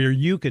you, where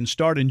you can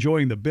start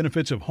enjoying the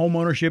benefits of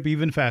homeownership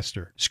even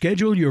faster.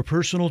 Schedule your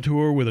personal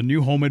tour with a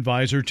new home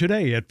advisor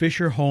today at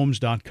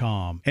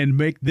FisherHomes.com and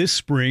make this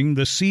spring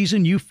the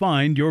season you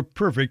find your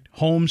perfect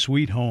home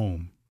sweet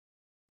home.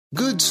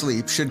 Good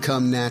sleep should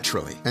come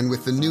naturally, and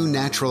with the new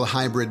Natural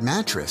Hybrid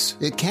mattress,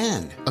 it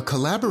can. A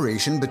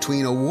collaboration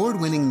between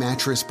award-winning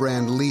mattress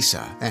brand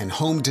Leesa and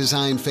home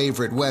design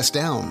favorite West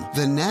Elm,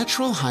 the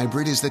Natural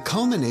Hybrid is the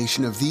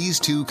culmination of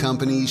these two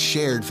companies'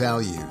 shared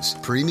values: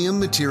 premium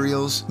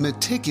materials,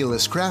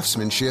 meticulous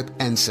craftsmanship,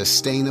 and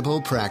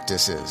sustainable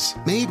practices.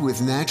 Made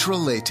with natural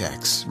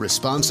latex,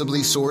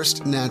 responsibly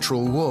sourced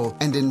natural wool,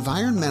 and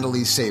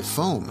environmentally safe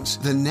foams,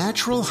 the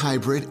Natural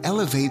Hybrid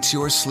elevates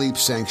your sleep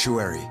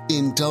sanctuary,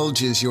 indulges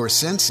your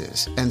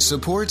senses, and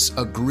supports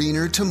a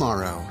greener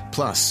tomorrow.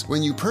 Plus,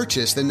 when you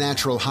purchase the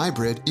Natural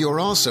Hybrid, you're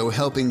also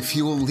helping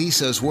fuel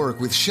Leesa's work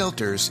with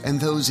shelters and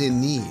those in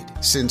need.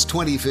 Since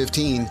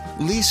 2015,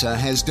 Leesa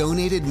has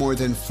donated more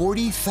than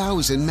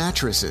 40,000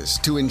 mattresses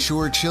to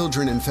ensure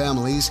children and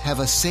families have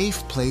a safe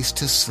place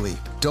to sleep.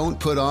 Don't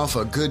put off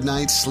a good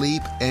night's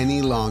sleep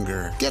any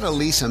longer. Get a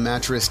Leesa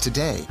mattress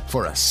today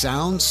for a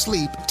sound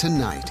sleep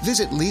tonight.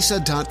 Visit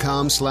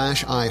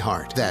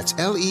leesa.com/iHeart. That's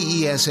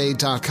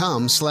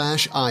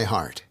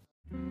LEESA.com/iHeart.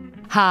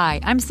 Hi,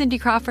 I'm Cindy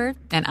Crawford,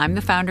 and I'm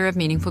the founder of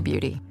Meaningful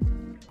Beauty.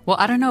 Well,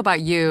 I don't know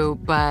about you,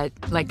 but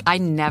I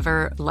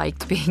never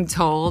liked being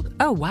told,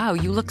 oh, wow,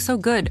 you look so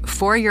good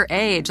for your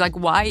age.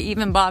 Why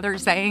even bother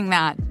saying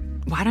that?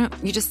 Why don't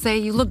you just say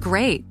you look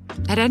great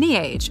at any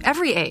age,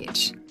 every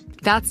age?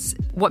 That's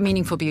what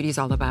Meaningful Beauty is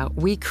all about.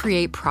 We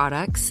create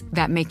products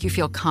that make you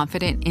feel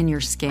confident in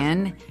your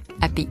skin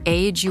at the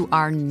age you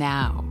are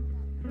now.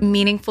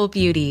 Meaningful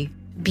Beauty.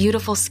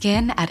 Beautiful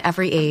skin at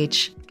every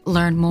age.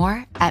 Learn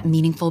more at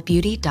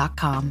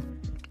meaningfulbeauty.com.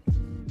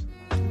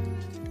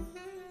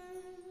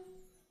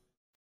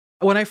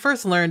 When I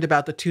first learned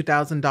about the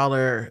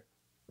 $2,000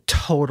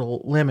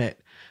 total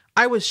limit,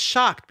 I was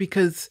shocked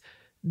because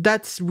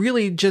that's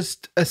really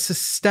just a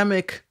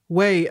systemic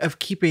way of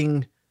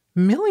keeping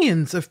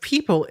millions of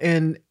people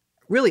in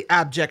really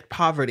abject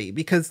poverty,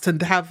 because to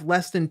have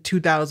less than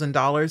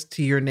 $2,000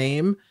 to your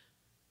name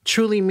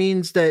truly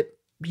means that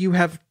you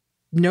have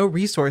no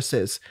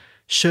resources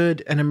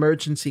should an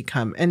emergency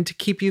come. And to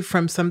keep you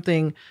from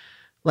something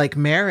like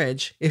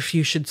marriage, if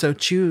you should so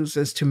choose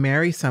as to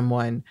marry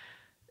someone,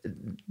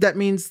 that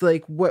means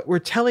like what we're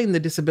telling the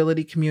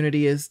disability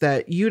community is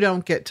that you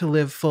don't get to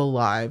live full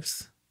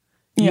lives.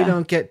 You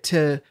don't get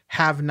to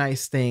have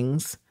nice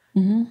things.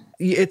 Mm-hmm.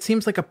 It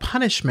seems like a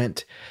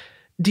punishment.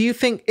 Do you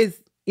think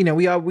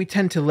we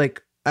tend to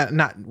like,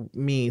 not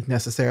me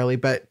necessarily,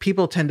 but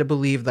people tend to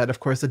believe that, of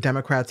course, the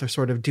Democrats are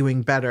sort of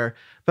doing better.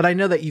 But I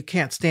know that you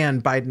can't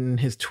stand Biden and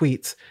his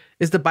tweets.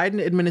 Is the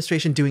Biden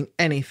administration doing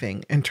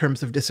anything in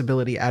terms of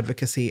disability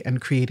advocacy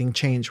and creating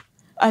change?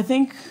 I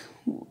think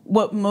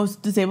what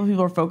most disabled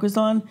people are focused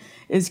on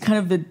is kind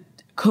of the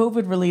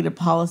COVID-related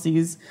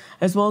policies,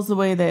 as well as the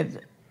way that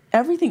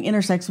everything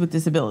intersects with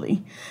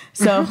disability.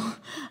 So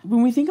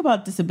when we think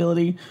about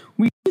disability,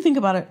 we think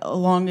about it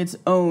along its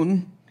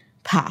own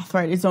path,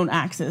 right? Its own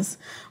axis.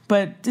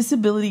 But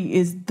disability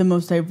is the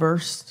most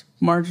diverse,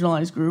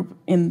 marginalized group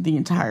in the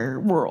entire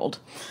world.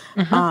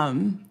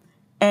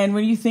 And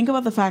when you think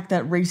about the fact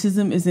that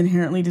racism is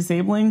inherently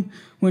disabling,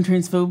 when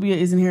transphobia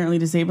is inherently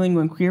disabling,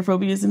 when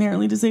queerphobia is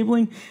inherently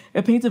disabling,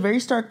 it paints a very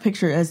stark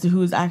picture as to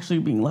who is actually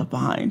being left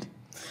behind.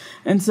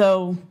 And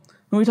so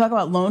when we talk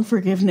about loan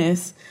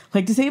forgiveness,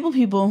 like some disabled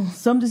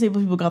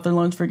people got their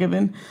loans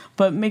forgiven,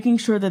 but making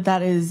sure that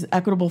that is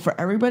equitable for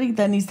everybody,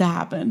 that needs to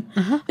happen.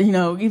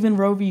 Even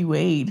Roe v.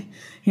 Wade,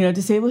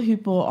 disabled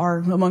people are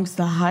amongst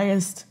the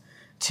highest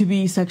to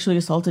be sexually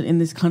assaulted in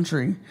this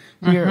country.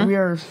 We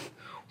are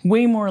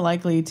way more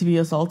likely to be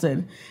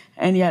assaulted.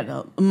 And yet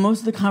most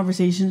of the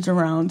conversations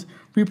around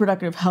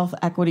reproductive health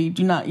equity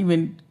do not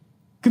even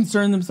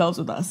concern themselves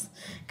with us,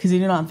 because they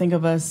do not think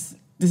of us,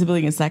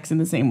 disability and sex, in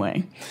the same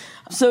way.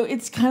 So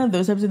it's kind of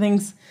those types of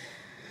things.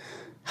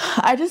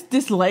 I just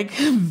dislike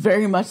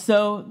very much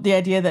so the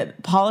idea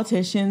that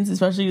politicians,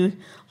 especially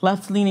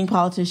left-leaning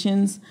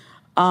politicians,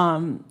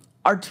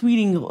 are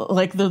tweeting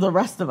like they're the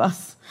rest of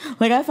us.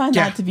 Like, I find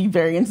that to be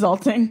very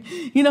insulting.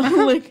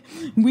 Like,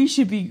 we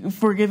should be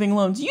forgiving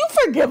loans. You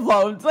forgive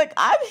loans. Like,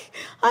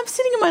 I'm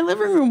sitting in my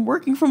living room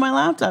working from my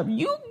laptop.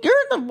 You're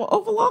in the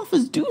Oval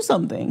Office. Do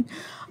something.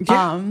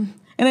 Yeah.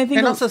 And I think,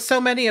 and also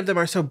so many of them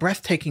are so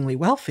breathtakingly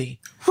wealthy.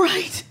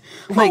 Right.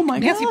 Like, oh my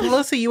Nancy God.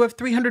 Pelosi, you have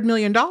 $300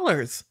 million.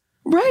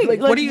 Right. Like,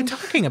 what are you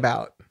talking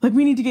about? Like,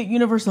 we need to get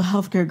universal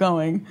health care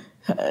going.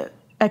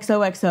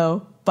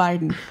 XOXO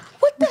Biden.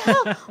 What the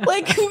hell?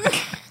 Like, do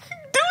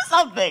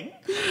something.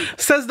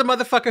 Says the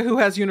motherfucker who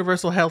has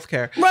universal health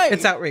care. Right.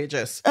 It's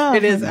outrageous.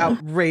 It is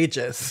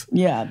outrageous.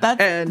 Yeah,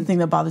 that's the thing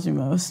that bothers me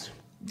most.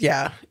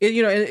 Yeah.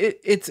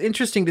 It's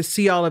interesting to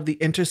see all of the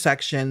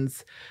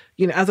intersections.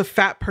 As a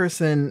fat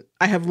person,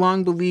 I have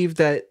long believed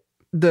that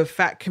the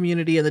fat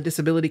community and the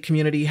disability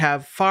community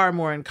have far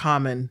more in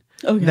common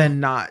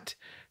than not,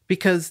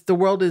 because the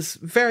world is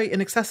very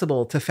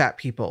inaccessible to fat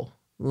people.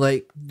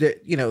 Like,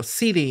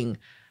 seating,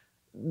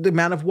 the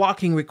amount of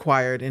walking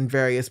required in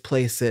various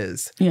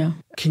places. Yeah.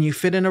 Can you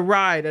fit in a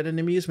ride at an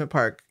amusement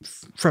park?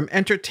 From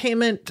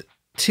entertainment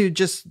to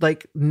just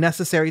like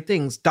necessary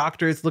things.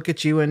 Doctors look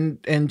at you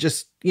and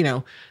just,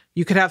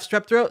 you could have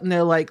strep throat and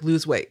they're like,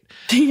 lose weight.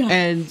 Yeah.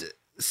 And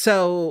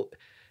so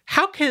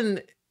how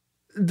can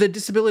the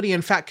disability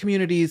and fat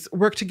communities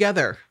work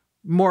together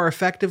more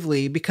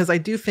effectively? Because I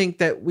do think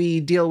that we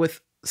deal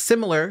with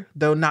similar,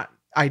 though not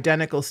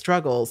identical,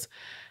 struggles.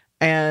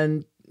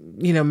 And,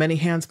 many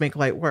hands make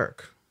light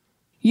work.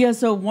 Yeah,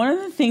 so one of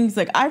the things,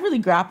 like, I really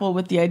grapple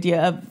with the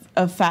idea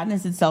of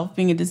fatness itself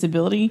being a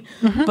disability,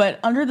 but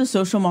under the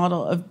social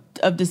model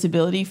of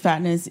disability,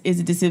 fatness is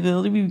a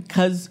disability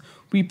because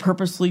we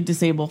purposely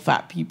disable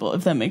fat people,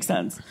 if that makes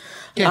sense.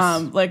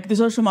 Yes. Like, the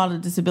social model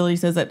of disability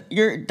says that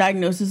your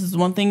diagnosis is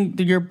one thing,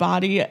 your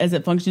body as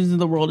it functions in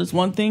the world is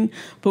one thing,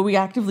 but we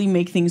actively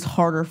make things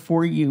harder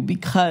for you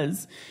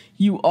because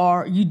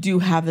you do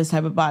have this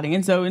type of body.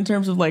 And so in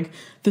terms of like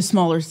the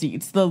smaller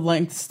seats, the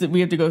lengths that we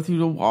have to go through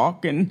to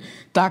walk, and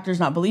doctors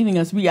not believing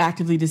us, we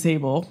actively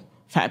disable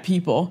fat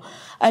people.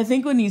 I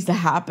think what needs to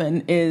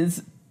happen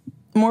is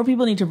more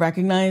people need to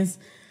recognize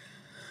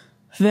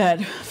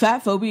that fat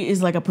phobia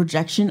is like a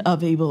projection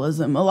of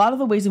ableism. A lot of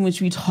the ways in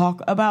which we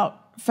talk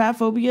about fat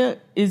phobia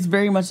is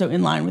very much so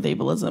in line with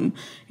ableism.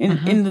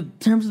 In the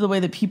terms of the way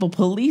that people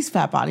police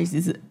fat bodies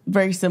is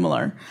very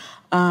similar.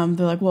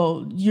 They're like,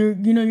 well, you're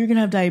going to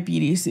have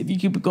diabetes if you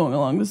keep going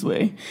along this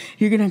way.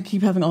 You're going to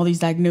keep having all these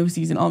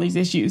diagnoses and all these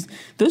issues.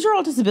 Those are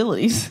all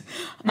disabilities.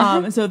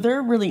 And so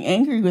they're really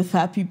angry with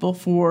fat people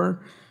for,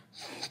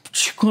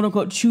 quote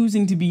unquote,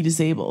 choosing to be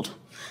disabled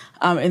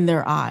in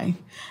their eye.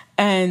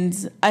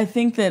 And I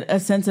think that a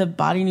sense of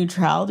body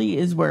neutrality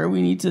is where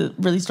we need to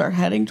really start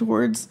heading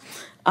towards,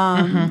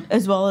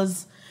 as well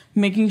as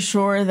making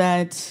sure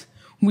that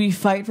we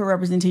fight for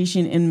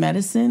representation in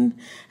medicine,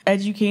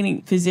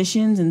 educating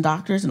physicians and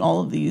doctors and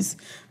all of these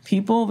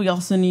people. We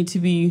also need to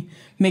be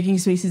making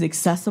spaces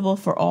accessible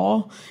for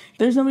all.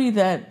 There's nobody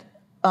that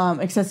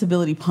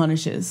accessibility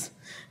punishes.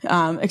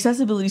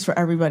 Accessibility is for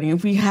everybody.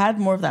 If we had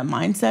more of that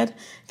mindset,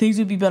 things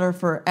would be better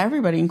for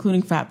everybody,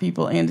 including fat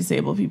people and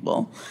disabled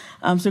people.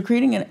 So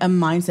creating a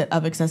mindset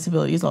of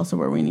accessibility is also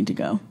where we need to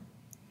go.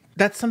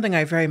 That's something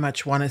I very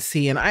much want to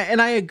see. And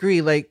I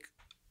agree, like,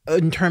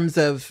 in terms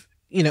of,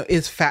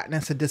 is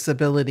fatness a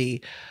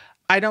disability?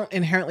 I don't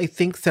inherently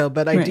think so,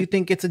 but I do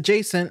think it's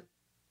adjacent.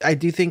 I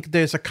do think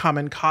there's a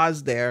common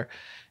cause there.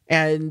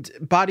 And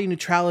body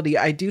neutrality,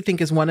 I do think,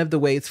 is one of the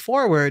ways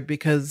forward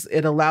because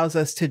it allows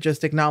us to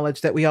just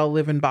acknowledge that we all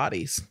live in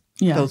bodies.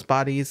 Yeah. Those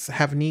bodies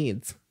have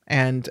needs.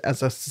 And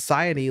as a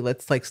society,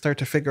 let's start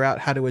to figure out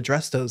how to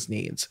address those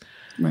needs.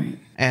 Right.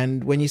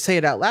 And when you say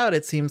it out loud,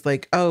 it seems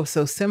like, oh,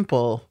 so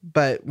simple.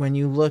 But when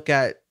you look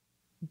at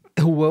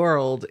the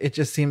world, it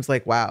just seems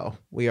like, wow,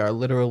 we are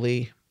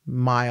literally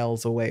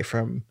miles away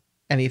from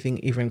anything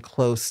even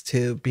close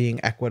to being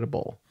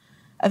equitable.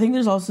 I think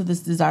there's also this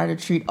desire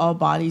to treat all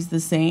bodies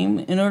the same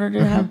in order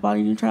to have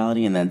body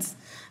neutrality, and that's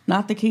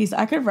not the case.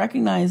 I could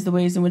recognize the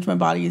ways in which my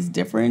body is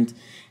different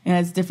and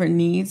has different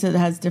needs, it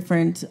has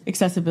different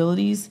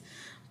accessibilities,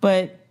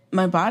 but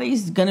my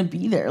body's gonna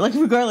be there.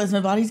 Regardless, my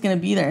body's gonna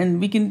be there, and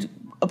we can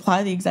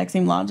apply the exact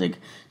same logic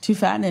to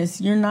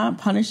fatness. You're not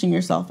punishing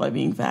yourself by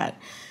being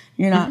fat.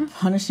 You're not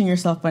punishing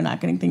yourself by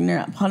not getting things. You're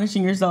not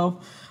punishing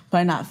yourself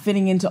by not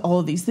fitting into all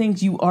of these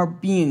things. You are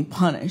being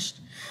punished.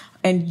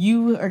 And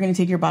you are going to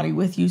take your body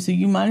with you, so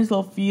you might as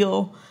well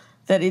feel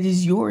that it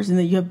is yours and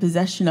that you have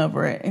possession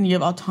over it and you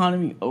have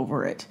autonomy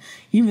over it,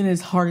 even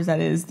as hard as that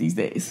is these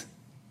days.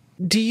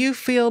 Do you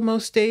feel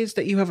most days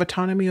that you have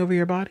autonomy over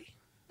your body?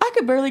 I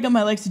could barely get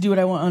my legs to do what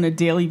I want on a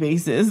daily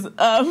basis.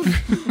 I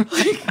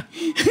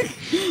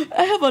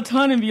have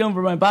autonomy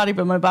over my body,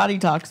 but my body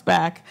talks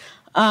back.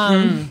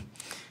 I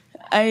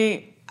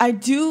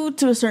do,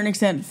 to a certain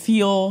extent,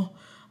 feel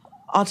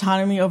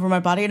autonomy over my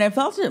body, and I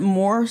felt it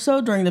more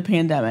so during the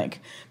pandemic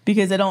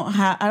because I don't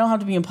have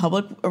to be in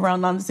public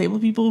around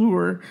non-disabled people who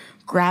are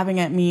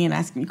grabbing at me and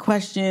asking me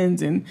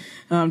questions and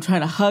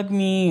trying to hug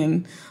me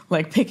and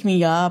pick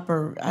me up,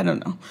 or I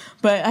don't know.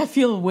 But I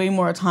feel way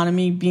more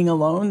autonomy being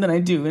alone than I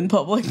do in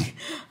public,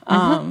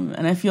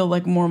 and I feel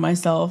like more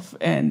myself.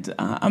 And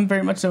I'm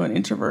very much so an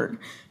introvert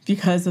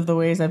because of the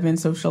ways I've been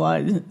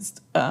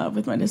socialized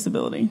with my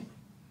disability.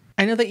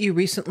 I know that you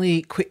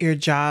recently quit your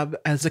job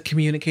as a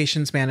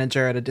communications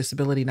manager at a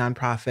disability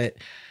nonprofit.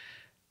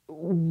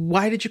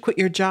 Why did you quit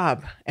your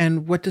job?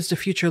 And what does the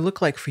future look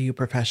like for you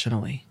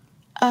professionally?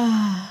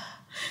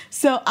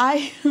 So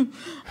I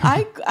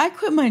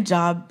quit my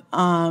job.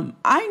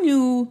 I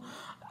knew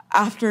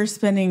after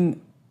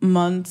spending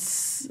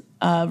months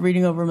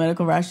reading over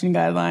medical rationing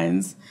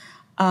guidelines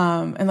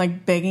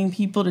and begging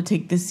people to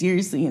take this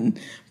seriously and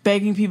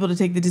begging people to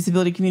take the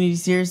disability community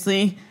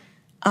seriously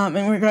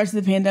in regards to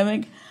the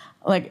pandemic.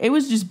 It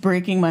was just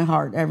breaking my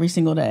heart every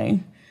single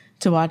day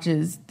to watch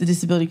as the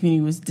disability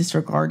community was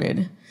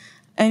disregarded.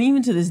 And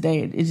even to this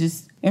day,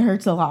 it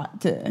hurts a lot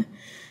to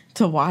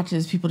watch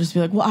as people just be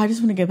like, well, I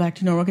just want to get back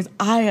to normal because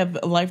I have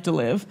a life to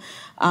live,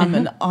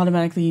 and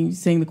automatically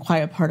saying the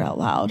quiet part out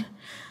loud.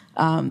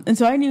 And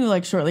so I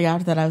knew shortly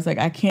after that, I was like,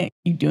 I can't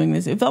keep doing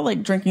this. It felt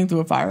like drinking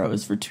through a fire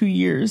hose for 2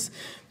 years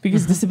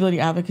because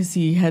disability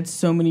advocacy had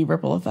so many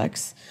ripple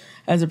effects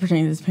as it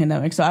pertains to this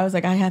pandemic. So I was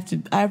like, I have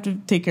to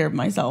take care of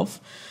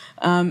myself.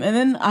 And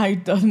then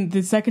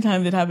the second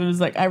time that happened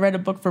was I read a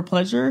book for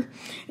pleasure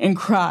and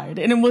cried.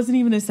 And it wasn't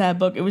even a sad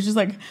book. It was just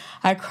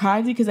I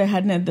cried because I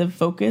hadn't had the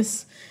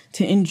focus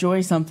to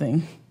enjoy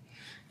something.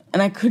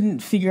 And I couldn't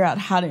figure out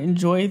how to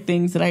enjoy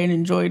things that I had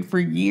enjoyed for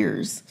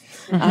years.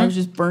 I was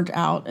just burnt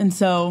out. And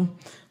so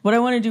what I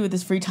want to do with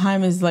this free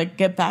time is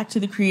get back to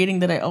the creating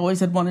that I always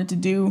had wanted to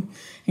do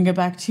and get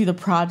back to the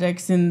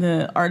projects and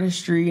the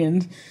artistry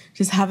and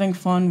just having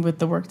fun with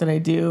the work that I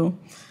do.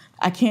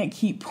 I can't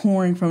keep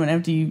pouring from an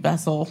empty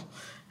vessel,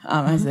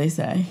 as they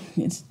say.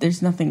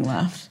 There's nothing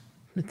left.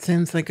 It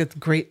seems like a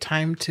great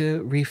time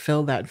to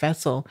refill that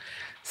vessel.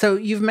 So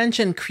you've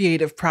mentioned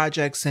creative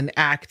projects and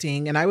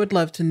acting, and I would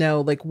love to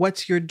know,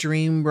 what's your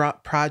dream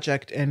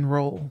project and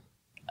role?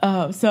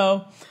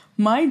 So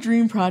my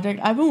dream project,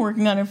 I've been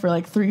working on it for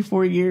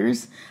 3-4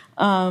 years.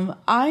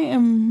 I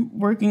am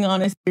working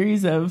on a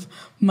series of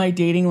my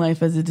dating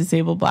life as a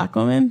disabled Black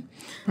woman.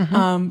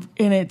 And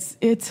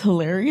it's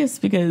hilarious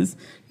because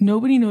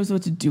nobody knows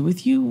what to do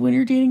with you when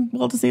you're dating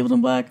while disabled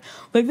and Black.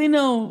 They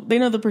know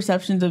the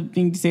perceptions of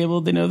being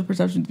disabled. They know the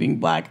perceptions of being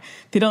Black.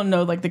 They don't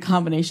know the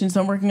combination.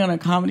 So I'm working on a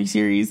comedy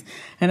series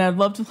and I'd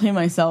love to play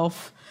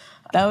myself.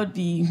 That would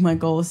be my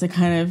goal, is to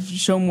kind of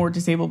show more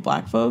disabled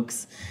Black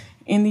folks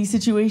in these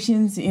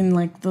situations in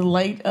the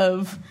light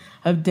of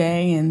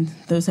day and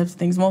those types of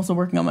things. I'm also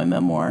working on my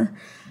memoir,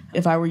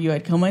 If I Were You,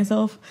 I'd Kill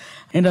Myself,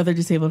 and other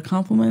disabled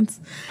compliments.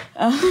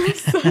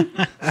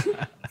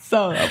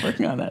 So I'm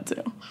working on that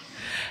too.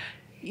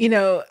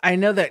 I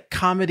know that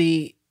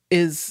comedy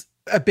is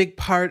a big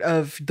part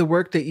of the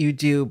work that you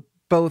do,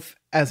 both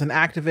as an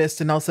activist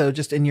and also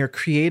just in your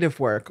creative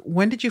work.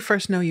 When did you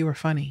first know you were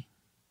funny?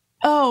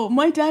 Oh,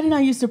 my dad and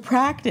I used to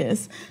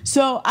practice.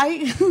 So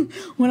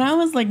when I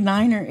was like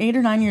 8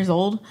 or 9 years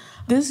old,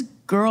 this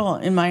girl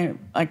in my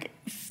like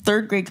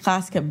 3rd grade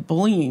class kept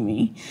bullying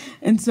me.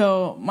 And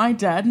so my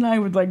dad and I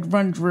would like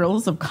run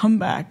drills of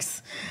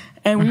comebacks,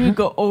 and we would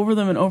go over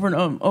them and over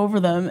and over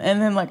them.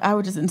 And then like I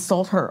would just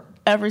insult her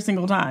every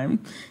single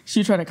time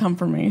she tried to come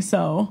for me.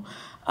 So,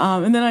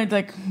 and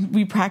then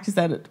we practiced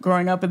that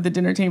growing up at the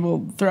dinner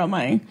table throughout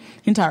my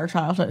entire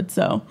childhood.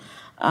 So,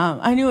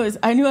 I knew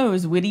I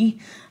was witty.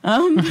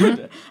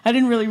 But I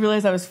didn't really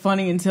realize I was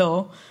funny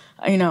until,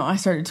 I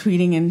started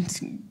tweeting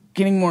and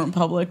getting more in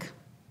public.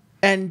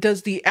 And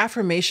does the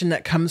affirmation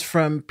that comes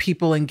from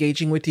people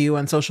engaging with you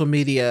on social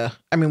media,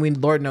 I mean,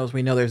 Lord knows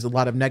we know there's a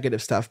lot of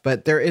negative stuff,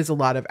 but there is a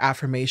lot of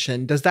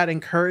affirmation. Does that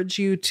encourage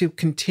you to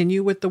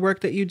continue with the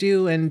work that you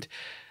do? And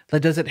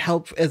does it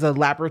help as a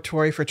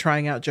laboratory for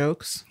trying out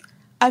jokes?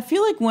 I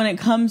feel like when it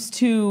comes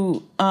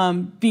to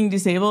being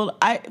disabled,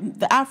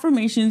 the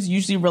affirmations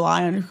usually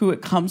rely on who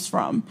it comes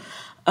from.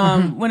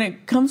 When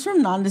it comes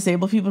from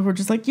non-disabled people who are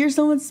just like, you're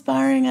so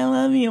inspiring, I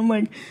love you, I'm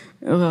like,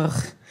 ugh.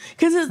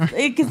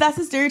 Because that's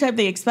the stereotype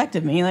they expect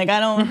of me. Like,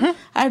 I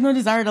have no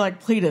desire to like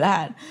play to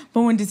that.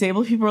 But when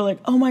disabled people are like,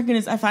 oh my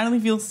goodness, I finally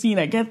feel seen,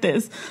 I get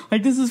this.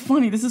 Like, this is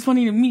funny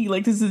to me.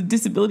 Like, this is a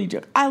disability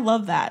joke. I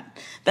love that.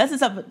 That's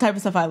the type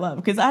of stuff I love.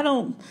 Because I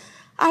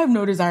have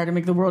no desire to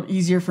make the world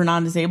easier for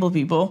non-disabled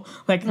people.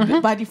 Like,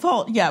 by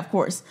default, yeah, of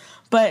course.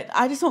 But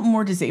I just want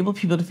more disabled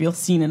people to feel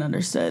seen and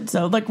understood.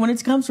 So, like, when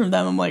it comes from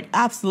them, I'm like,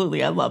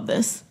 absolutely, I love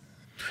this.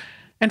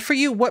 And for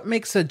you, what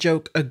makes a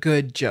joke a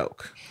good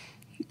joke?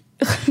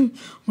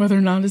 Whether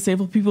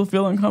non-disabled people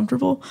feel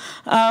uncomfortable.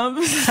 Oh,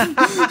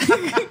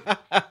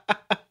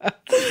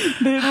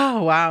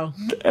 wow.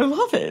 I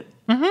love it.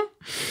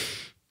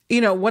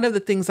 One of the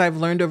things I've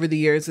learned over the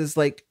years is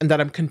like, and that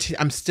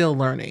I'm still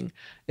learning,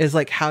 is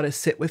like how to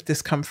sit with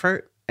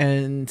discomfort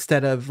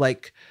instead of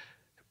like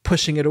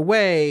pushing it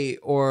away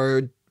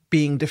or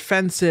being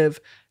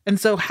defensive. And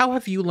so how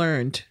have you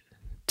learned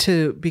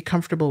to be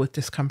comfortable with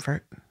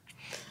discomfort?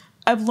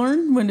 I've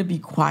learned when to be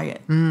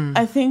quiet.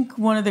 I think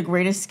one of the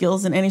greatest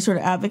skills in any sort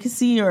of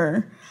advocacy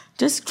or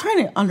just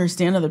trying to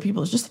understand other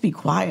people is just to be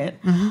quiet.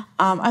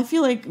 I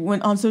feel like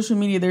when on social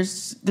media,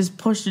 there's this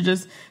push to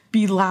just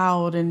be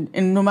loud and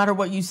no matter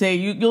what you say,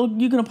 you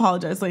can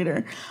apologize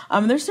later.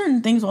 There's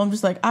certain things where I'm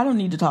just like, I don't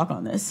need to talk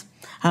on this.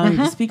 I don't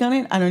need to speak on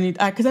it. I don't need,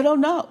 because I don't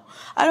know.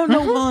 I don't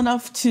know well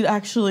enough to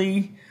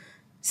actually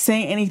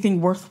say anything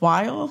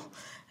worthwhile.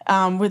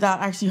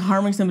 Without actually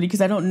harming somebody,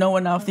 because I don't know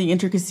enough the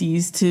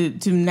intricacies to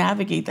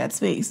navigate that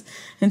space.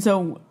 And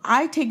so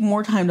I take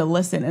more time to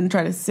listen and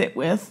try to sit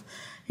with,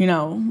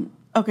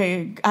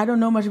 okay, I don't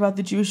know much about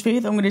the Jewish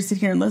faith. I'm going to sit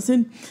here and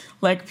listen.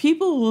 Like,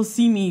 people will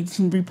see me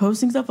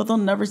reposting stuff, but they'll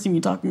never see me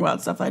talking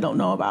about stuff I don't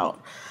know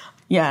about.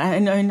 Yeah,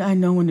 and I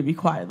know when to be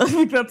quiet.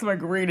 That's my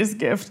greatest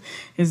gift,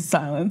 is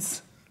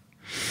silence.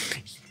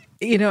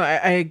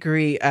 I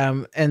agree.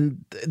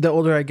 And the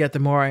older I get, the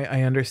more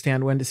I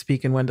understand when to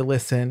speak and when to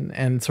listen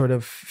and sort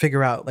of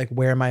figure out like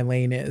where my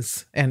lane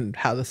is and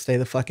how to stay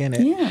the fuck in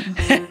it.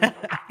 Yeah,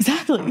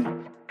 exactly.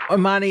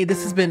 Imani,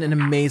 this has been an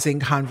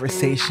amazing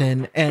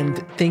conversation.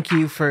 And thank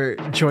you for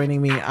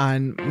joining me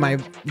on my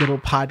little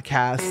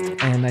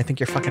podcast. And I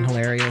think you're fucking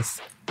hilarious.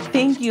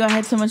 Thank you. I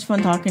had so much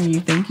fun talking to you.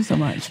 Thank you so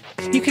much.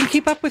 You can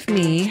keep up with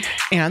me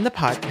and the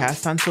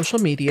podcast on social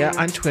media,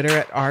 on Twitter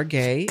at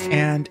rgay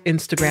and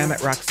Instagram at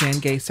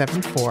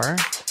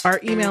RoxanneGay74.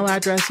 Our email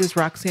address is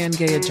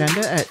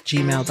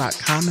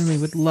roxannegayagenda@gmail.com, and we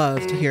would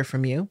love to hear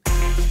from you.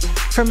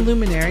 From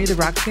Luminary, the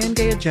Roxanne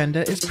Gay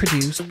Agenda is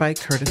produced by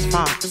Curtis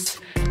Fox.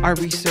 Our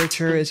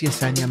researcher is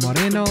Yesenia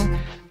Moreno,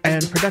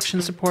 and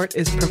production support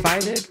is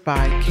provided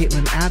by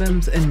Caitlin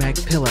Adams and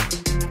Meg Pilla.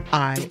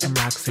 I am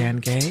Roxanne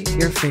Gay,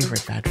 your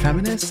favorite bad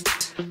feminist.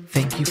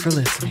 Thank you for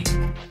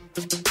listening.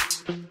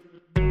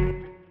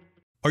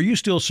 Are you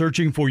still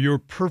searching for your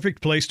perfect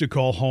place to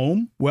call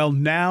home? Well,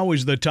 now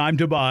is the time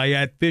to buy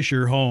at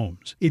Fisher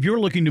Homes. If you're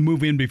looking to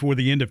move in before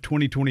the end of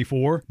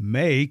 2024,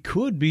 May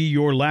could be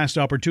your last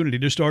opportunity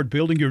to start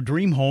building your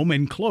dream home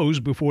and close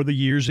before the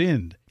year's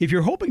end. If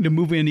you're hoping to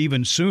move in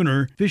even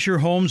sooner, Fisher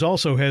Homes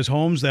also has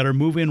homes that are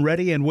move-in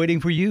ready and waiting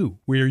for you,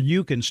 where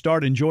you can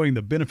start enjoying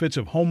the benefits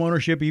of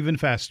homeownership even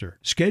faster.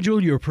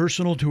 Schedule your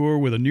personal tour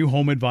with a new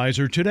home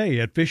advisor today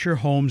at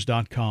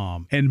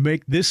FisherHomes.com and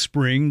make this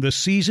spring the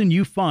season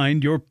you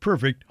find your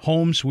perfect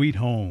home sweet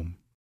home.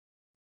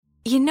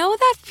 You know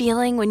that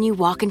feeling when you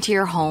walk into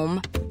your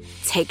home,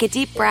 take a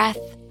deep breath,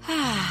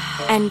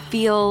 and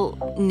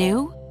feel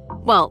new?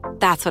 Well,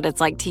 that's what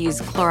it's like to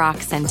use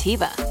Clorox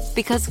Scentiva.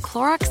 Because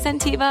Clorox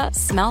Scentiva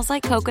smells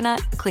like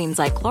coconut, cleans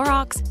like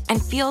Clorox, and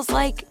feels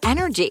like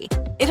energy.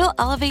 It'll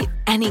elevate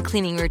any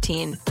cleaning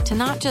routine to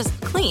not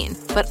just clean,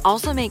 but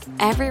also make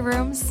every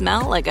room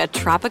smell like a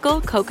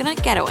tropical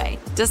coconut getaway.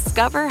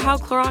 Discover how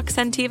Clorox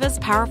Scentiva's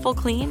powerful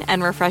clean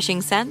and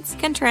refreshing scents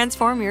can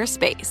transform your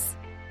space.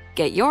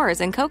 Get yours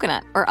in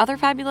coconut or other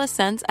fabulous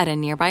scents at a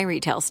nearby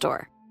retail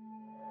store.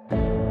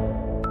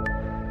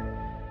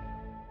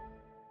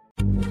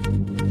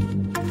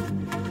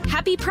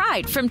 Happy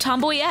Pride from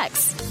Tomboy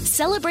X.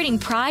 celebrating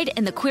pride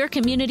in the queer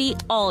community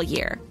all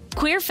year.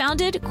 Queer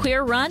founded,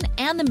 queer run,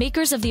 and the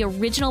makers of the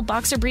original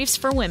boxer briefs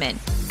for women,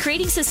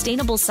 creating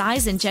sustainable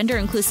size and gender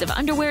inclusive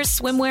underwear,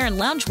 swimwear, and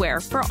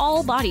loungewear for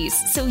all bodies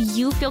so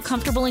you feel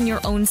comfortable in your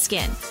own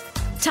skin.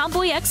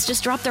 Tomboy X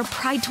just dropped their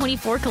Pride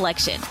 24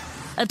 collection.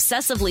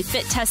 Obsessively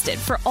fit tested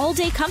for all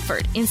day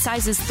comfort in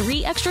sizes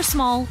 3 extra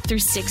small through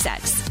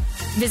 6X.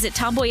 Visit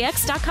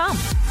tomboyx.com.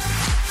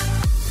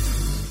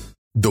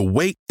 The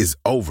wait is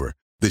over.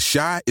 The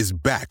Chi is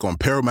back on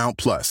Paramount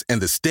Plus,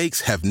 and the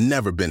stakes have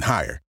never been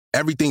higher.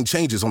 Everything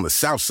changes on the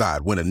South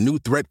Side when a new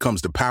threat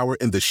comes to power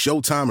in the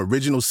Showtime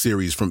original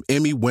series from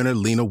Emmy winner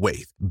Lena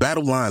Waithe.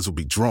 Battle lines will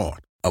be drawn,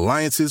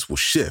 alliances will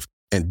shift,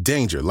 and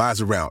danger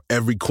lies around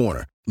every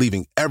corner,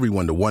 leaving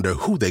everyone to wonder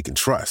who they can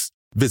trust.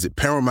 Visit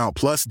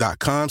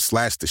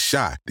ParamountPlus.com/The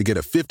Chi to get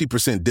a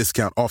 50%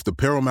 discount off the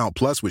Paramount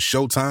Plus with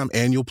Showtime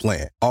annual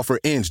plan. Offer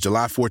ends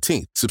July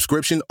 14th.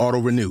 Subscription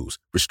auto-renews.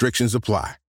 Restrictions apply.